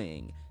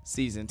filming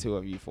season 2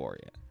 of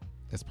Euphoria.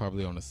 It's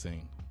probably on the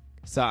scene.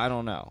 So I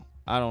don't know.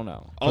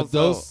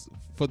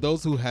 For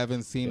those who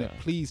haven't seen it,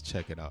 Yeah. please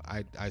check it out.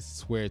 I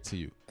swear to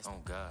you, Oh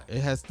God.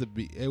 it has to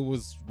be. It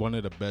was one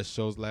of the best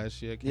shows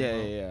last year.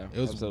 Yeah. It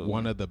was Absolutely.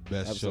 one of the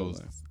best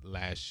Absolutely. shows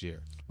last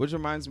year. Which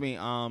reminds me,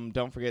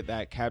 don't forget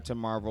that Captain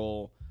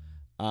Marvel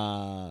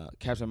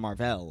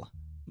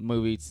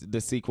movie.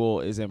 The sequel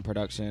is in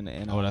production,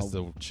 and Oh, that's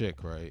the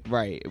chick, right?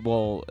 right.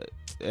 Well,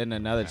 and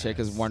another chick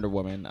is Nice. Wonder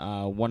Woman.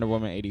 Wonder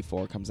Woman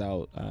 84 comes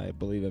out, I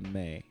believe, in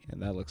May,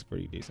 and that looks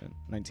pretty decent.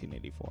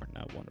 1984,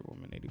 not Wonder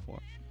Woman 84.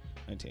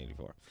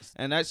 1984.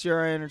 And that's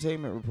your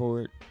entertainment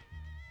report.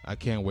 I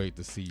can't wait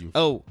to see you.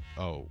 Oh,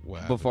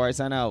 What happened? before I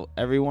sign out,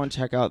 everyone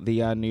check out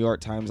the New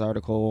York Times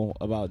article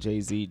about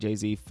Jay-Z.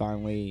 Jay-Z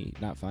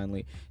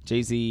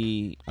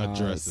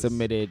Addresses.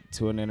 submitted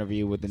to an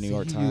interview with the New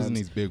York he Times. using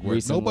these big words.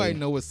 recently. Nobody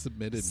know what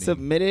submitted means.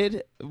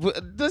 Submitted?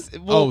 Submitted.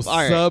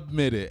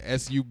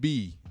 SUB.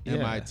 Yeah.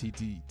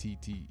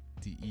 MITTTTTED.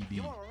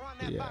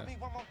 Yeah. You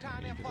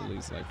could at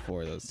least like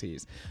 4 of those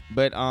T's.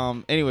 But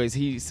anyways,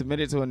 he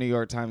submitted to a New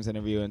York Times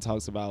interview and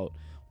talks about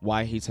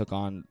why he took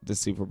on the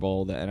Super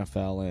Bowl, the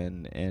NFL,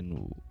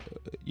 and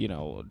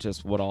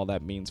just what all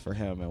that means for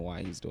him and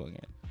why he's doing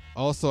it.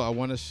 Also, I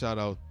want to shout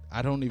out.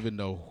 I don't even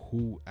know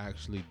who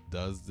actually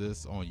does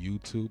this on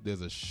YouTube.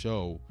 There's a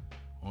show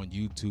on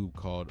YouTube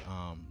called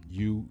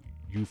You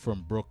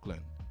from Brooklyn.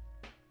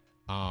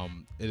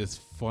 It is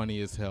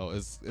funny as hell.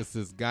 It's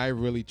this guy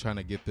really trying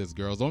to get this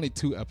girl. It's only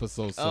 2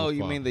 episodes. So You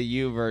far. mean the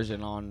You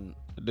version on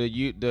the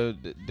You?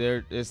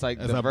 It's like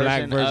It's the a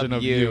black version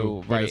of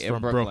You, but right? it's in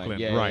from Brooklyn,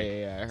 Yeah, right?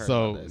 Yeah, I heard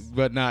So, about this.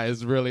 but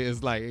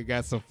it's like it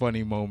got some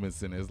funny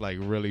moments in it. It's like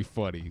really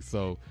funny.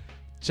 So,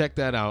 check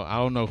that out. I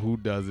don't know who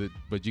does it,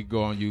 but you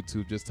go on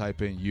YouTube, just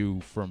type in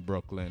 "You from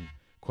Brooklyn?"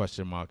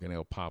 and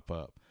it'll pop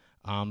up.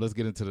 Let's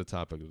get into the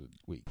topic of the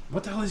week.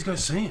 What the hell are these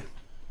guys saying?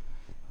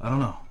 I don't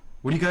know.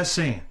 What are you guys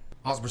saying?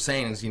 All we're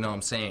saying is, you know what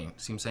I'm saying.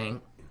 See what I'm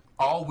saying?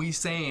 All we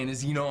saying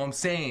is, you know what I'm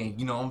saying.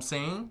 You know what I'm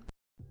saying?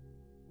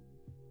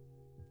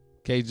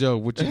 K. Joe,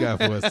 what you got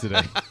for us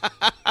today?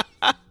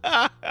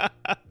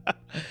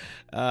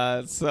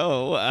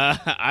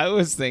 I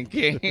was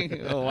thinking,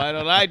 why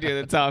don't I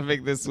do the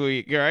topic this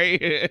week,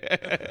 right?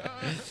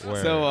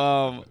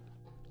 So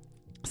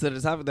the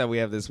topic that we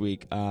have this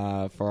week,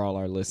 for all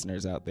our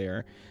listeners out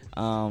there,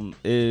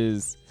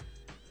 is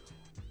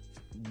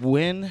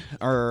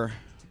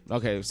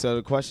okay, so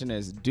the question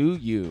is, do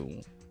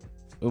you,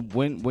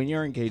 when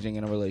you're engaging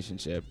in a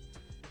relationship,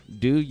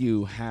 do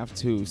you have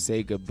to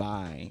say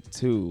goodbye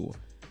to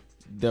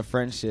the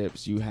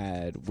friendships you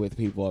had with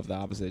people of the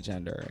opposite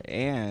gender?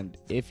 And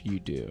if you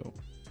do,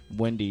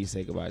 when do you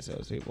say goodbye to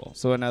those people?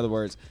 So in other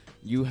words,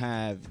 you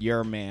have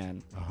your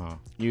man,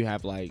 you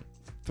have like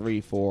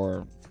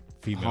 3-4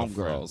 Female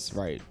homegirls, friends.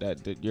 right?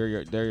 They're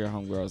your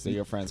homegirls, they're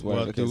your friends,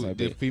 whatever Well, the case may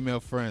the be. female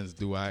friends,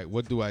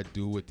 what do I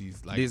do with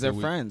these? Like, These are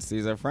friends.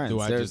 These are friends. do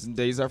I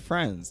These are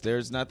friends.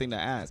 There's nothing to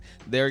ask.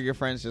 They're your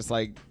friends, just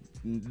like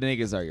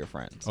niggas are your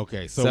friends.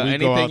 Okay, so So we go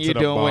anything out to you're the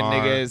doing with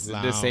bar, niggas, the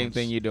lounge, same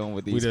thing you're doing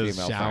with we these just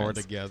female shower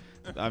friends. together.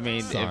 I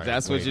mean, Sorry, if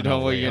that's what wait, you're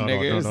no, doing with wait, your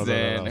hold on, niggas, no,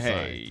 then sorry.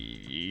 hey,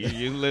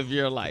 you live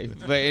your life.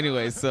 But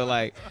anyway, so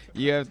like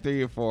you have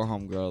 3 or 4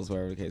 homegirls,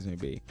 whatever the case may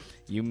be.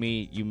 You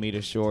meet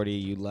a shorty,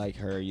 you like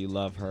her, you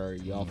love her,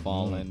 y'all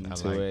fall into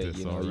like it. this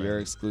You know, already. you're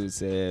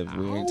exclusive.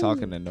 We ain't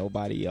talking to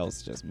nobody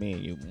else, just me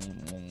and you.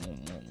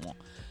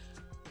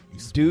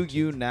 Do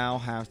you now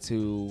have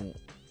to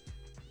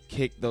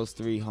kick those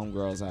 3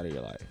 homegirls out of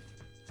your life?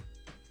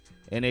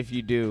 And if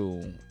you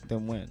do,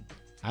 then when?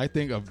 I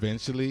think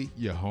eventually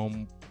your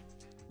home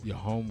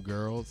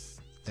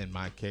girls, in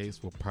my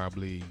case, will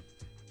probably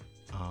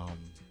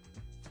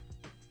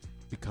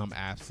become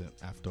absent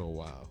after a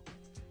while,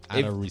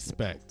 out of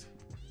respect.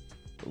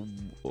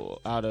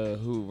 Out of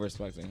who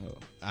respecting who?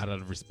 Out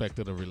of respect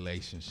of the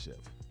relationship.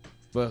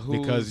 But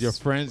Because your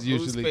friends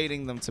who's usually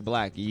fading them to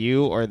black?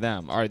 You or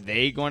them? Are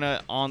they going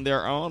to on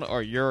their own,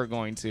 or you're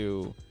going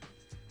to?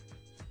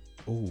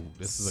 Ooh,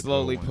 this is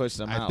slowly a good one. push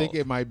them I out. think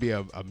it might be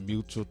a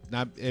mutual.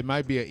 It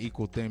might be an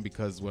equal thing,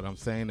 because what I'm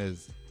saying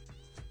is,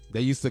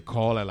 they used to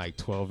call at like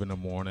 12 in the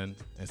morning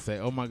and say,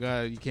 "Oh my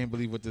God, you can't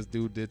believe what this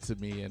dude did to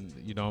me," and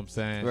you know what I'm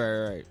saying.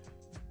 Right.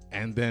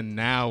 And then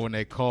now when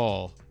they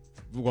call,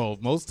 well,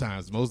 most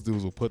times most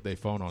dudes will put their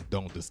phone on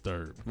 "Don't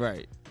Disturb"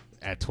 Right.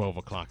 at 12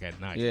 o'clock at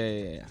night.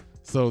 Yeah.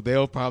 So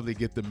they'll probably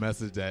get the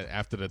message that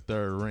after the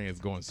 3rd ring, it's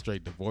going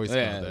straight to voicemail.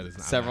 Yeah. That it's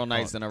not Several not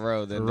nights called. in a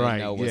row, then Right,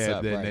 they know what's yeah,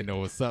 up. then right. they know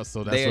what's up.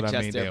 So that's They what I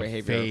adjust mean. their They'll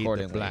behavior fade the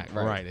accordingly, black.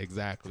 right. Right,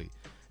 exactly.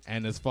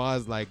 And as far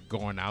as like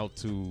going out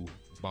to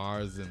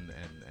bars and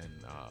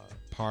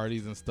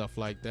parties and stuff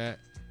like that,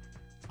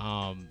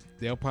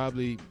 they'll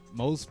probably,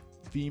 most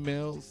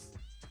females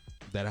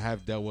that I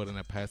have dealt with in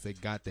the past, they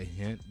got the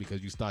hint,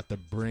 because you start to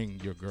bring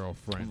your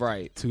girlfriend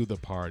Right. to the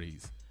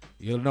parties.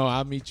 You'll know,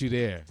 I'll meet you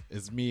there.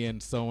 It's me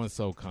and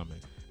so coming.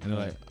 And they're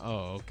like,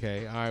 oh,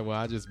 okay. All right, well,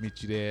 I'll just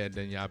meet you there. And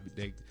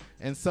then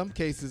in some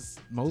cases,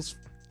 most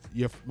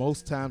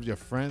times your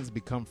friends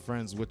become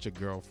friends with your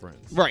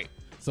girlfriends. Right.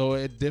 So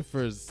it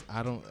differs.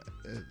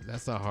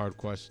 That's a hard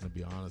question, to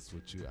be honest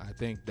with you. I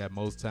think that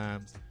most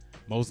times,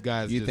 most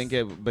guys You think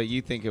it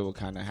will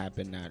kind of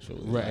happen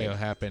naturally. Right, Like, it'll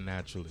happen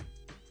naturally.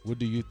 What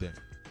do you think?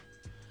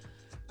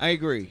 I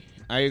agree.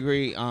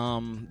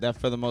 That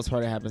for the most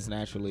part it happens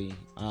naturally.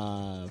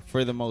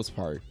 For the most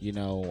part,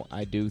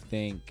 I do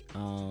think.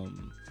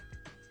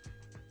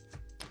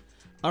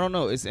 I don't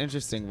know. It's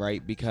interesting,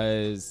 right?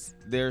 Because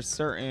there's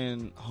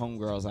certain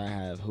homegirls I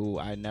have who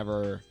I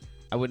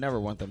would never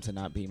want them to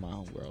not be my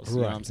homegirls. You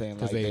know what I'm saying?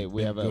 Like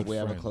we have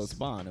a close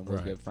bond and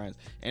we're good friends.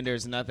 And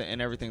there's nothing,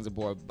 and everything's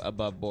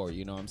above board.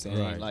 You know what I'm saying?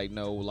 Right. Like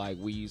no, like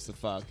we used to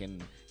fuck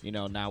and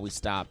now we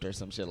stopped or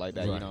some shit like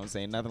that. Right. You know what I'm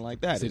saying? Nothing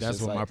like that. See, It's that's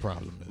just what like, my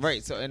problem is.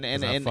 right. So and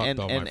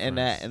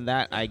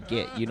that I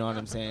get. You know what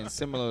I'm saying?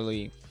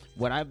 Similarly,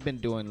 what I've been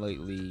doing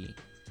lately.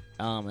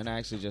 And I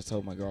actually just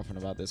told my girlfriend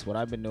about this. What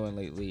I've been doing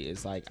lately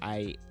is like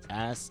I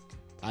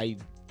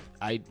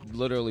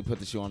literally put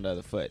the shoe on the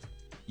other foot,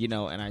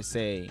 and I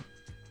say,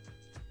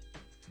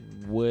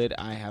 would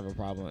I have a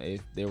problem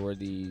if there were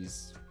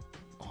these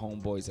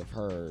homeboys of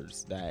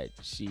hers that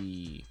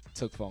she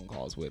took phone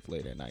calls with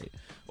late at night,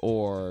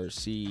 or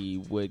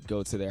she would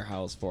go to their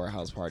house for a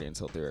house party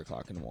until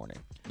 3:00 in the morning?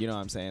 You know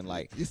what I'm saying?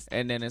 Like,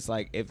 and then it's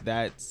like if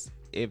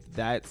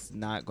that's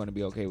not going to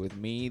be okay with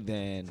me,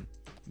 then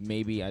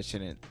maybe I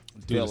shouldn't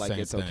feel like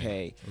it's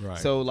okay. Right.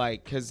 So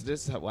like, cause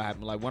this is what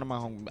happened. Like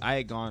I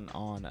had gone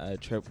on a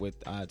trip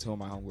with two of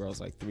my homegirls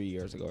like 3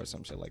 years ago or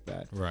some shit like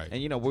that. Right.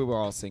 And we were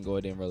all single.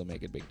 It didn't really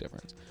make a big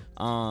difference.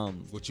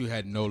 But you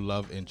had no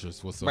love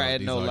interest whatsoever. Right, I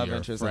had These no are love your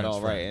interest friends' at all.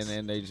 Right. friends.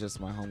 And they just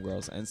my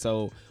homegirls. And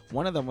so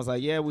one of them was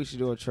like, yeah, we should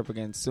do a trip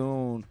again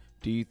soon.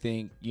 Do you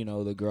think,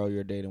 the girl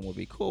you're dating will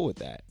be cool with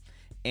that?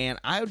 And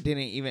I didn't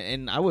even,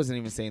 and I wasn't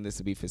even saying this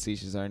to be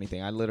facetious or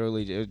anything. I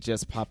literally it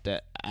just popped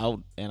out,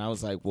 and I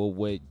was like, well,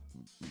 would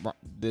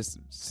this,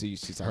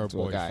 she's talking Her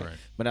to a guy. boyfriend.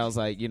 But I was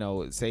like,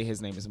 say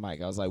his name is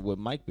Mike. I was like, would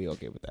Mike be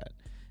okay with that?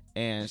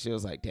 And she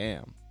was like,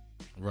 damn.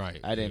 Right.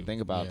 I didn't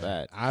think about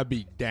that. I'd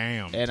be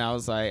damned. And I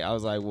was like,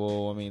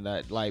 well, I mean,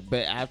 that, like,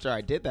 but after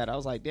I did that, I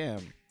was like, damn.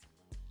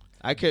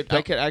 I could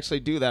actually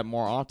do that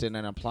more often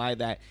and apply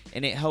that,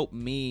 and it helped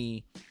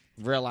me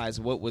realize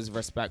what was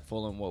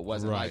respectful and what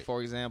wasn't. Right. Like,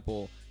 for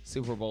example,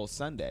 Super Bowl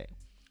Sunday,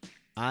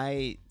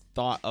 I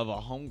thought of a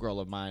homegirl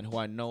of mine who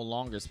I no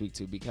longer speak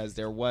to because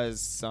there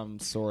was some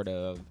sort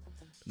of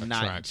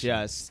not Attraction.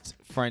 just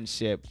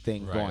friendship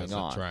thing Right, going it's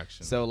on.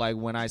 attraction. So like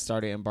when I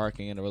started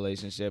embarking in a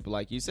relationship,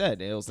 like you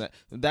said, it was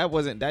that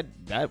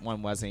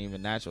one wasn't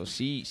even natural.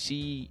 She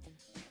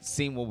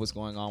seen what was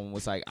going on and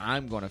was like,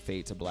 I'm going to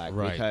fade to black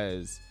Right.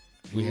 because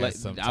We had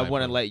some I type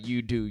want to of- let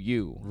you do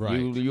you. Right.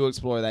 You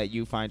explore that.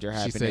 You find your She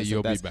happiness. said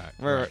you'll be If back.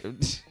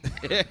 that's-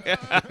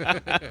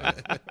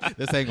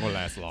 This ain't gonna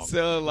last long.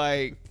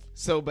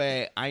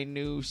 But I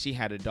knew she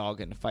had a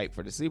dog in the fight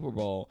for the Super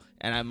Bowl,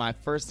 and my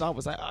first thought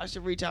was like, oh, I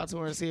should reach out to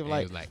her and see if And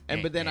like, he was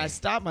like, but then I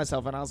stopped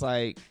myself and I was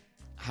like,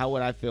 how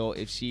would I feel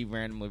if she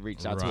randomly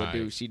reached out to a Right.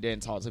 dude she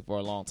didn't talk to for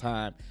a long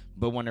time,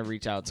 but want to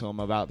reach out to him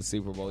about the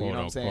Super Bowl? You know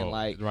what I'm saying? Quote,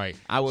 Like, right.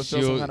 I would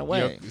feel some kind of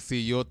way.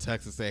 You'll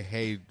text and say,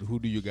 hey, who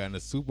do you got in the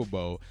Super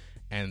Bowl?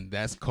 And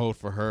that's code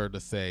for her to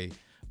say,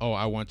 oh,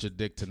 I want your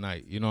dick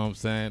tonight. You know what I'm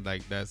saying?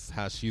 Like, that's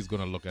how she's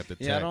going to look at the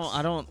text. Yeah,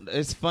 I don't.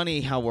 It's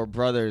funny how we're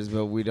brothers,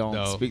 but we don't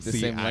No, speak the see,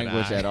 same eye to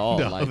language eye. at all.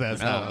 No,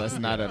 that's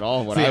not at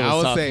all what See, I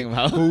was talking saying,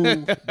 about.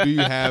 who do you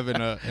have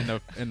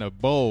in a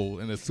bowl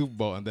in the Super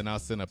Bowl? And then I'll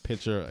send a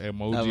picture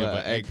emoji of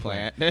an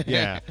eggplant.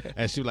 Yeah,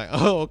 and she's like,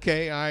 "Oh,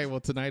 okay, all right. Well,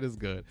 tonight is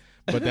good."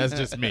 But that's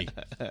just me.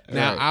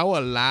 Now, Right. I'll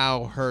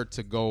allow her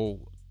to go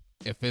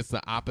if it's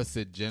the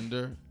opposite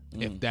gender.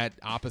 If that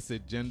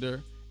opposite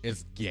gender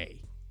is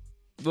gay.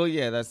 Well,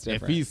 yeah, that's If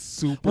different. he's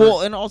super,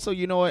 Well, and also,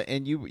 you know what?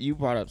 And you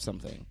brought up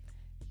something.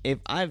 If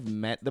I've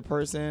met the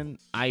person,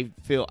 I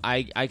feel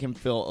I can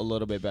feel a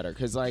little bit better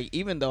because, like,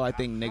 even though I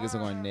think niggas are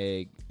going to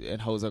nig and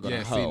hoes are going to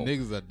yeah. hoe, See,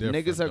 niggas are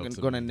different. niggas are though,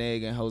 to going to me.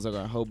 nig and hoes are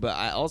going to hoe. But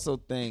I also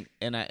think,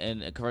 and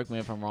correct me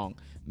if I'm wrong,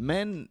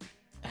 men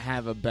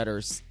have a better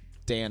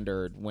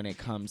standard when it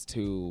comes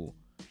to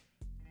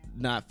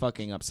not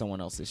fucking up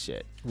someone else's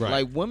shit. Right.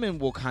 Like, women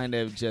will kind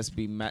of just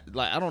be like,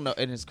 I don't know,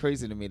 and it's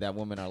crazy to me that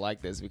women are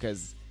like this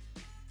because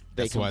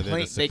they That's why they're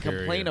the they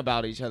complain superior.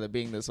 about each other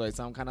being this way.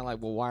 So I'm kind of like,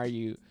 well, why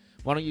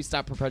don't you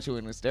stop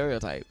perpetuating the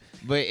stereotype?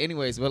 But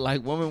anyways,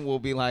 like, women will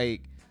be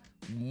like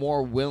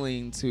more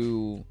willing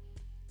to.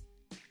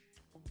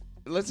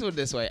 Let's do it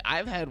this way.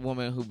 I've had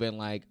women who've been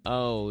like,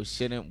 oh,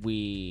 shouldn't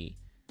we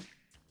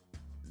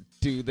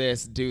do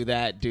this, do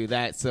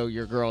that, so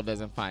your girl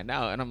doesn't find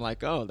out? And I'm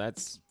like, oh,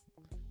 that's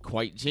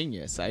quite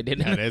genius. I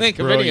didn't That even is think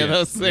of any of brilliant.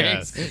 those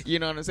things. Yes. You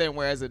know what I'm saying?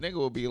 Whereas a nigga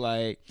will be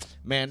like,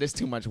 man, this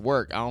too much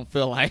work. I don't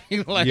feel like,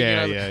 like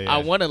Yeah, you know, yeah. I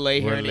want to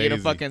lay here We're and eat a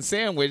lazy. fucking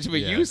sandwich, but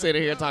Yeah. you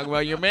sitting here talking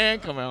about your man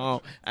coming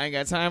home. I ain't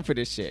got time for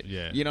this shit.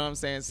 Yeah. You know what I'm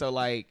saying? So,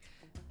 like,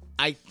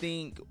 I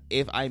think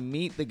if I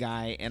meet the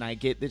guy and I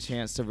get the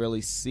chance to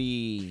really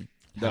see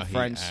the How he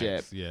friendship,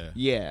 acts, yeah.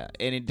 yeah,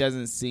 and it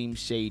doesn't seem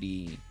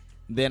shady,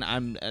 then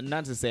I'm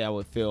not to say I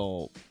would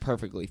feel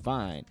perfectly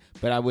fine,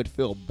 but I would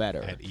feel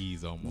better. At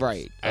ease almost.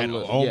 Right.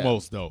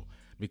 Almost though.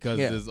 Because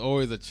Yeah. there's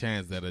always a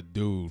chance that a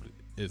dude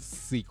is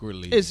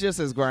secretly It's just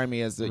as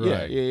grimy as the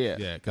Right. yeah.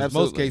 Yeah, because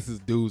most cases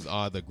dudes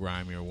are the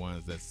grimier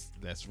ones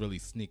that's really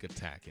sneak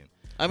attacking.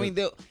 I mean,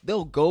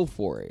 they'll go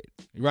for it.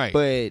 Right.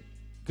 But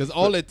because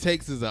all it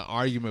takes is an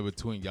argument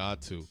between y'all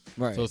two.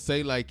 Right. So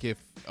say like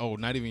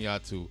not even y'all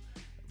two,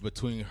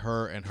 between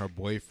her and her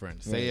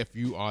boyfriend. Say Right. if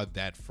you are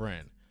that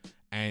friend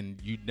and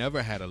you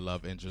never had a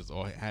love interest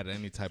or had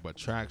any type of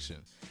attraction,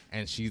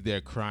 and she's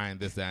there crying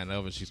this, that, and the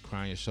other, she's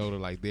crying your shoulder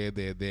like there.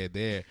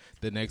 The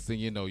next thing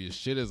you know, your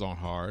shit is on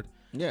hard.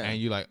 Yeah. And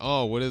you're like,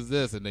 oh, what is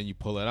this? And then you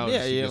pull it out. Yeah,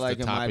 and she you're gets like,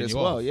 to it topping might as you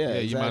well. off. Yeah,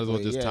 you might as well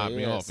exactly. just Yeah, top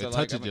me yeah. off. So, It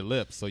like, touches your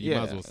lips, so you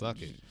might as well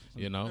suck it.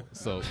 You know,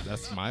 so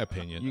that's my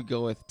opinion. You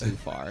go with too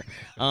far.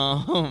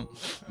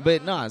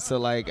 But no, so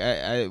like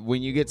I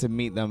when you get to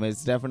meet them,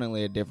 it's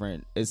definitely a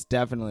different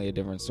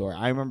story.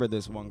 I remember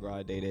this one girl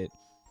I dated.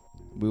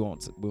 We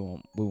won't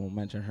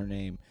mention her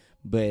name,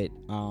 but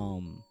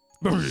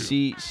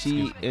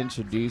she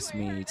introduced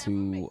me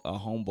to a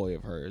homeboy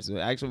of hers.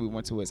 Actually, we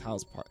went to his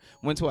house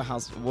went to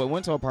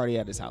a party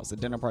at his house, a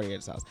dinner party at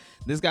his house.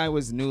 This guy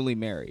was newly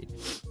married.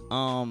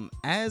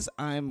 As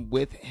I'm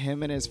with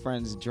him and his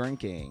friends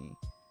drinking,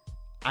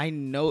 I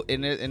know,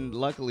 and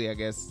luckily, I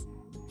guess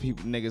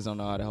niggas don't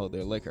know how to hold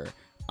their liquor.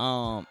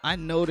 I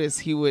noticed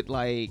he would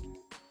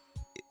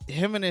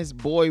him and his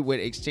boy would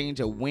exchange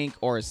a wink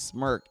or a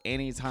smirk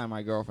anytime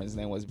my girlfriend's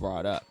name was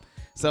brought up.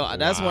 So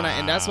that's when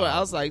I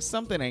was like,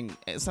 something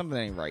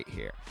ain't right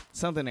here.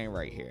 Something ain't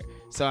right here.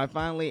 So I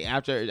finally,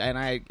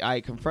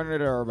 I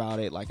confronted her about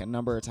it like a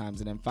number of times,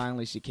 and then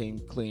finally she came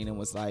clean and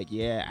was like,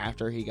 yeah,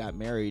 after he got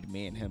married,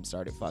 me and him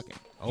started fucking.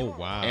 Oh,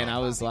 wow. And I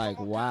was like,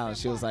 wow.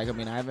 She was like, I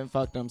mean, I haven't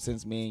fucked him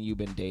since me and you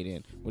been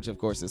dating, which of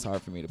course is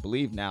hard for me to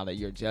believe now that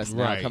you're just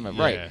now coming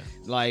right.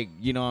 Like,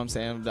 you know what I'm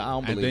saying? I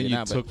don't believe then it you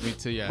now. took me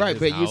to your right, his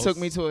but you house. took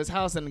me to his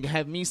house and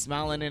had me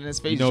smiling in his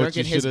face, You know what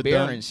drinking you his should have beer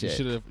done? and shit.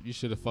 You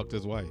should have fucked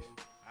his wife.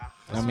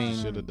 I mean,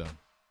 should have done.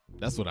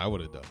 That's what I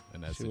would have done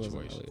in that she situation.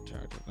 wasn't really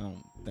attractive. I don't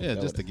think Yeah,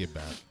 that just to would've- get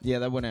back. Yeah,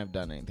 that wouldn't have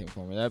done anything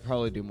for me. That'd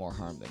probably do more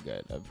harm than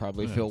good. I'd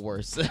probably feel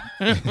worse.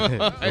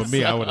 For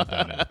me, I would have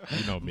done it.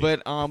 You know me.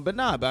 But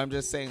I'm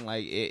just saying,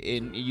 like,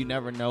 you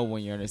never know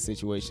when you're in a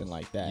situation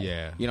like that.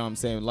 Yeah. You know what I'm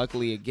saying?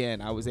 Luckily,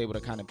 again, I was able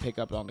to kind of pick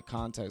up on the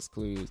context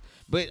clues.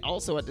 But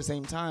also at the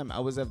same time, I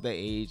was of the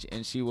age,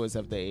 and she was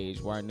of the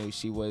age where I knew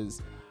she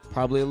was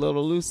probably a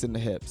little loose in the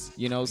hips.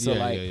 You know, so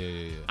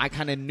yeah. I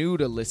kind of knew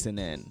to listen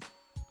in.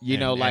 You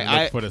know, And like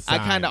look for the I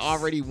kind of signs.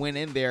 already went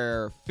in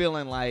there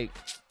feeling like,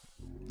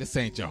 this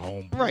ain't your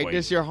homeboy. right,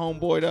 this your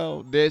homeboy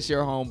though. This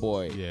your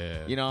homeboy.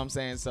 Yeah. You know what I'm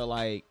saying? So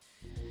like,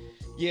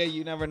 yeah,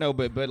 you never know.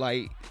 But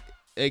like,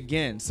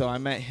 again, so I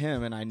met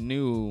him and I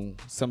knew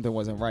something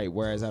wasn't right.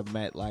 Whereas I've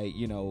met like,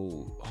 you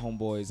know,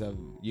 homeboys of,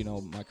 you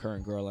know, my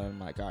current girl, and I'm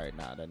like, all right,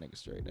 nah, that nigga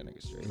straight. Right,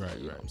 You know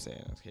right. what I'm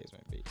saying? That's the case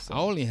may be. So, I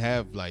only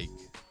have like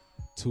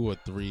 2 or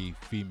 3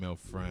 female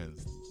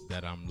friends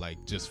that I'm like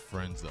just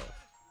friends of.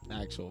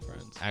 Actual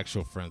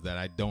friends that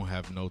I don't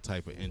have no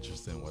type of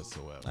interest in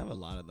whatsoever. I have a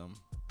lot of them.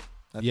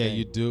 Yeah,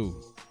 you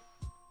do.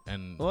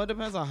 And Well, it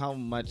depends on how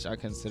much I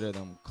consider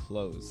them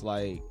close.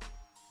 Like,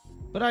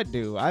 but I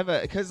do.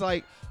 Because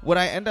like what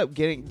I end up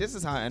getting. This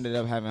is how I ended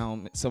up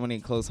having so many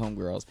close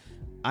homegirls.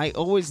 I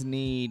always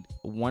need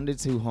 1 to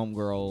 2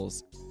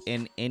 homegirls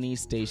in any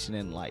station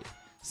in life.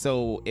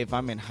 So if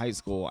I'm in high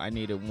school, I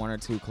needed 1 or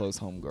 2 close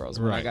homegirls.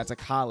 When I Right. got to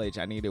college,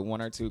 I needed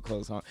 1 or 2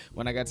 close home.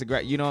 When I got to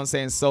grad, you know what I'm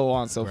saying, so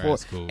on and so Grad forth.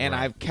 school, And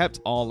right. I've kept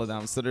all of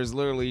them. So there's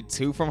literally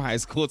 2 from high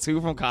school, 2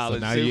 from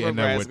college, now 2 you from end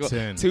up grad with school,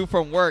 10. 2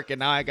 from work, and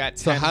now I got 10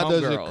 so how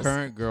does your homegirls.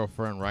 current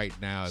girlfriend right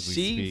now as we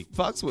She speak?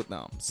 fucks with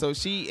them. So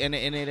she and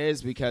it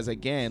is because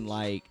again,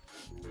 like,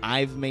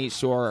 I've made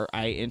sure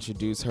I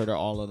introduce her to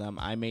all of them.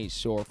 I made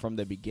sure from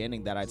the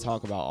beginning that I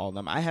talk about all of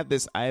them. I have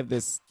this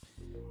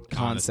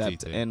concept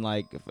Honesty thing. and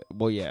like,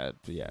 well, yeah,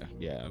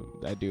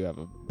 I do have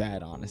a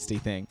bad honesty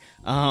thing.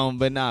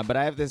 But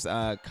I have this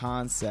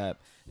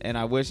concept, and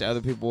I wish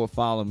other people would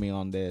follow me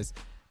on this.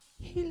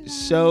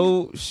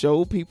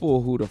 Show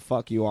people who the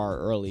fuck you are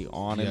early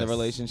on in the Yes.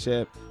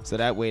 relationship, so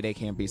that way they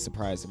can't be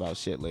surprised about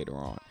shit later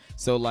on.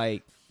 So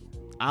like,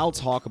 I'll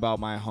talk about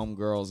my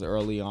homegirls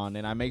early on,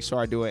 and I make sure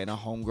I do it in a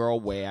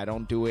homegirl way. I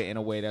don't do it in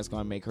a way that's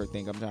going to make her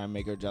think I'm trying to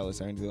make her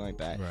jealous or anything like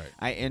that. Right.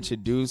 I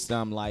introduce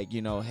them like,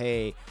 you know,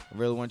 hey, I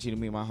really want you to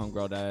meet my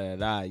homegirl,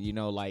 da-da-da-da. You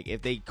know, like,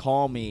 if they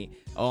call me,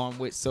 oh, I'm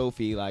with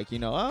Sophie, like, you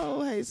know,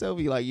 oh, hey,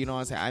 Sophie, like, you know what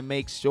I'm saying? I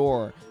make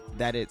sure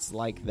that it's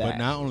like that. But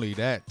not only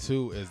that,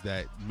 too, is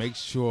that make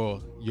sure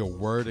your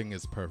wording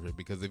is perfect.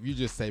 Because if you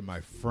just say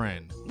my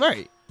friend,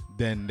 right.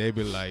 then they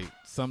be like,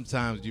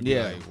 sometimes you be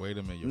Yeah. like, wait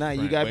a minute, your Nah, you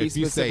friend. gotta But be if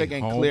you say specific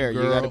and clear.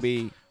 You gotta homegirl,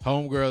 be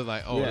Homegirl's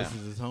like, oh, Yeah. this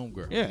is his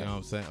homegirl. Yeah. You know what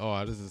I'm saying?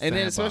 Oh, this is And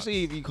then Sandbox.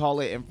 especially if you call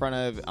it in front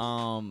of the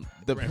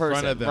In person,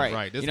 front of them, right?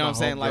 right. This You know what I'm my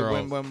saying? Like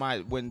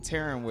homegirl. when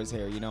Taryn was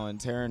here, you know, and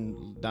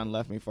Taryn done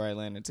left me for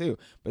Atlanta too.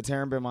 But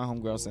Taryn been my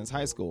homegirl since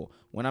high school.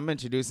 When I'm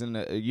introducing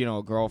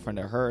a girlfriend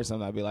to her or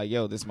something, I'll be like,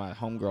 yo, this is my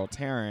homegirl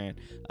Taryn.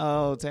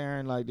 Oh,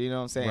 Taryn, like, you know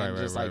what I'm saying? Right,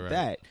 Just right, like right.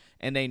 that.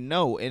 And they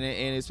know, and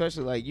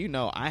especially like, you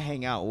know, I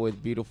hang out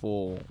with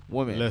beautiful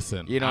women.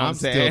 Listen, you know what I'm I'm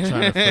still saying?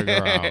 trying to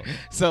figure out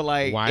so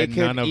like, why it could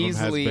none of them has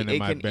easily, been in it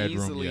my can bedroom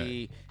easily,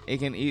 yet. it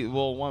can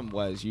well, one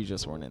was you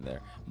just weren't in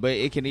there, but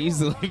it can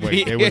easily be.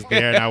 Wait, they was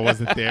there and I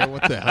wasn't there?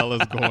 What the hell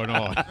is going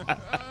on?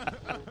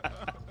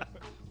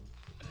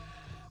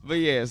 But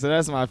yeah, so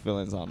that's my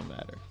feelings on the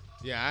matter.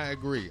 Yeah, I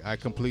agree. I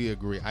completely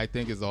agree. I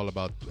think it's all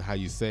about how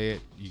you say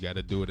it. You got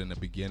to do it in the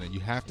beginning. You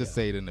have to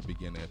say it in the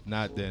beginning. If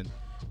not, then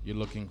you're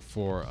looking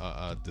for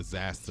a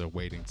disaster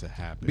waiting to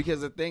happen. Because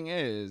the thing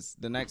is,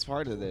 the next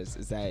part of this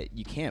is that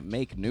you can't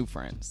make new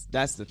friends.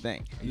 That's the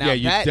thing. Now Yeah,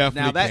 you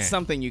definitely that's can't.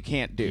 something you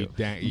can't do.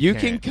 You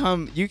can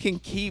can't. you can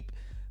keep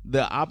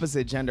the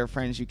opposite gender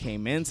friends you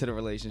came into the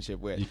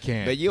relationship with. You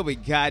can't. But you'll be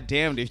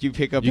goddamned if you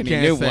pick up you any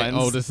can't new say, ones.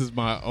 oh, this is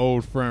my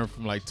old friend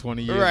from like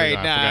 20 years Right, ago.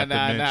 I forgot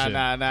to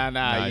mention.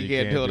 nah. You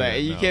can't do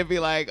that. You no. can't be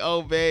like,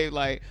 oh, babe,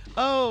 like,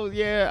 oh,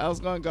 yeah, I was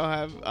going to go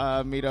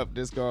have meet up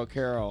this girl,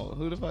 Carol.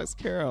 Who the fuck's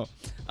Carol?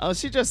 Oh,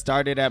 she just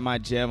started at my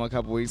gym a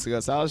couple weeks ago,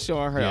 so I was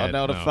showing her, Yeah, oh,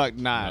 no, the fuck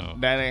not. no,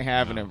 that ain't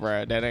happening,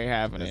 bro. That ain't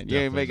happening. That's You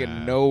ain't definitely making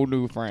not. no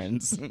new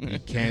friends. You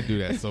can't do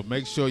that. So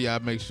make sure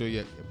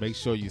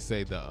you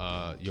say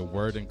the your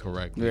wording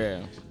correctly.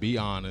 Yeah. Be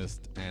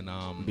honest and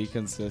Be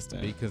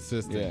consistent. Be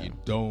consistent. Yeah.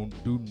 You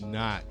do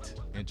not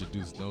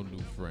introduce no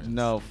new friends.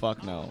 No,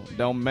 fuck no.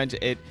 Don't mention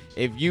it.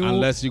 If you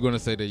Unless you're gonna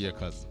say they're your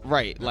cousin.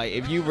 Right. Like,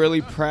 if you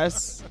really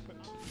press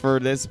for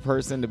this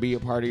person to be a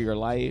part of your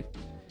life,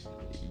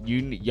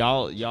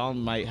 y'all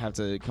might have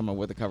to come up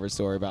with a cover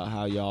story about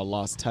how y'all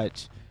lost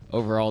touch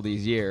over all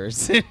these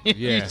years. You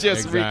Yeah,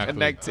 just exactly.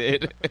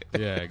 reconnected.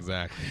 Yeah,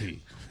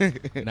 exactly.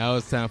 Now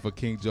it's time for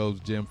King Joe's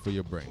Gym for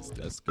your brains.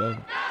 Let's go.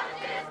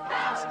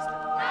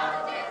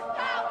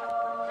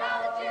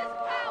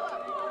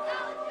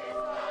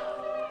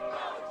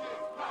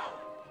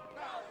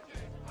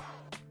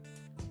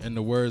 In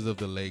the words of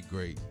the late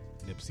great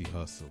Nipsey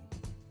Hussle,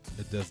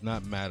 it does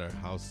not matter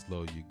how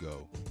slow you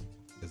go,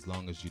 as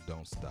long as you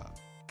don't stop.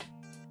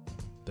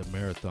 The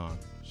marathon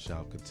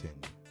shall continue.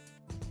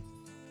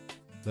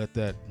 Let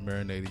that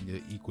marinate in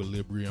your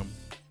equilibrium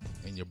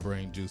and your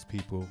brain juice,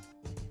 people.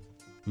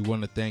 We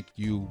want to thank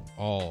you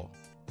all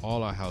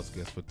our house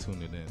guests for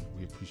tuning in.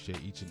 We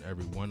appreciate each and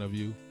every one of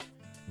you.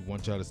 We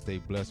want y'all to stay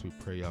blessed. We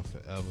pray y'all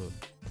forever.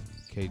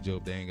 K.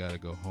 Job, they ain't got to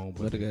go home.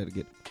 But I gotta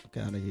get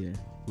out of here.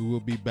 We will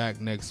be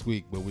back next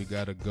week, but we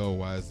got to go.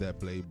 Why is that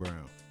Blade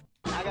Brown?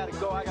 I gotta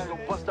go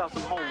bust out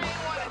some homes.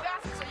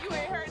 So you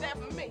ain't heard that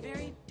from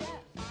me.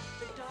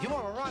 You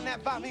wanna run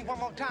that by me one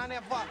more time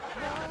there, fuck?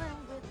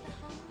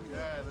 Yeah,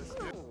 let's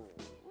do it.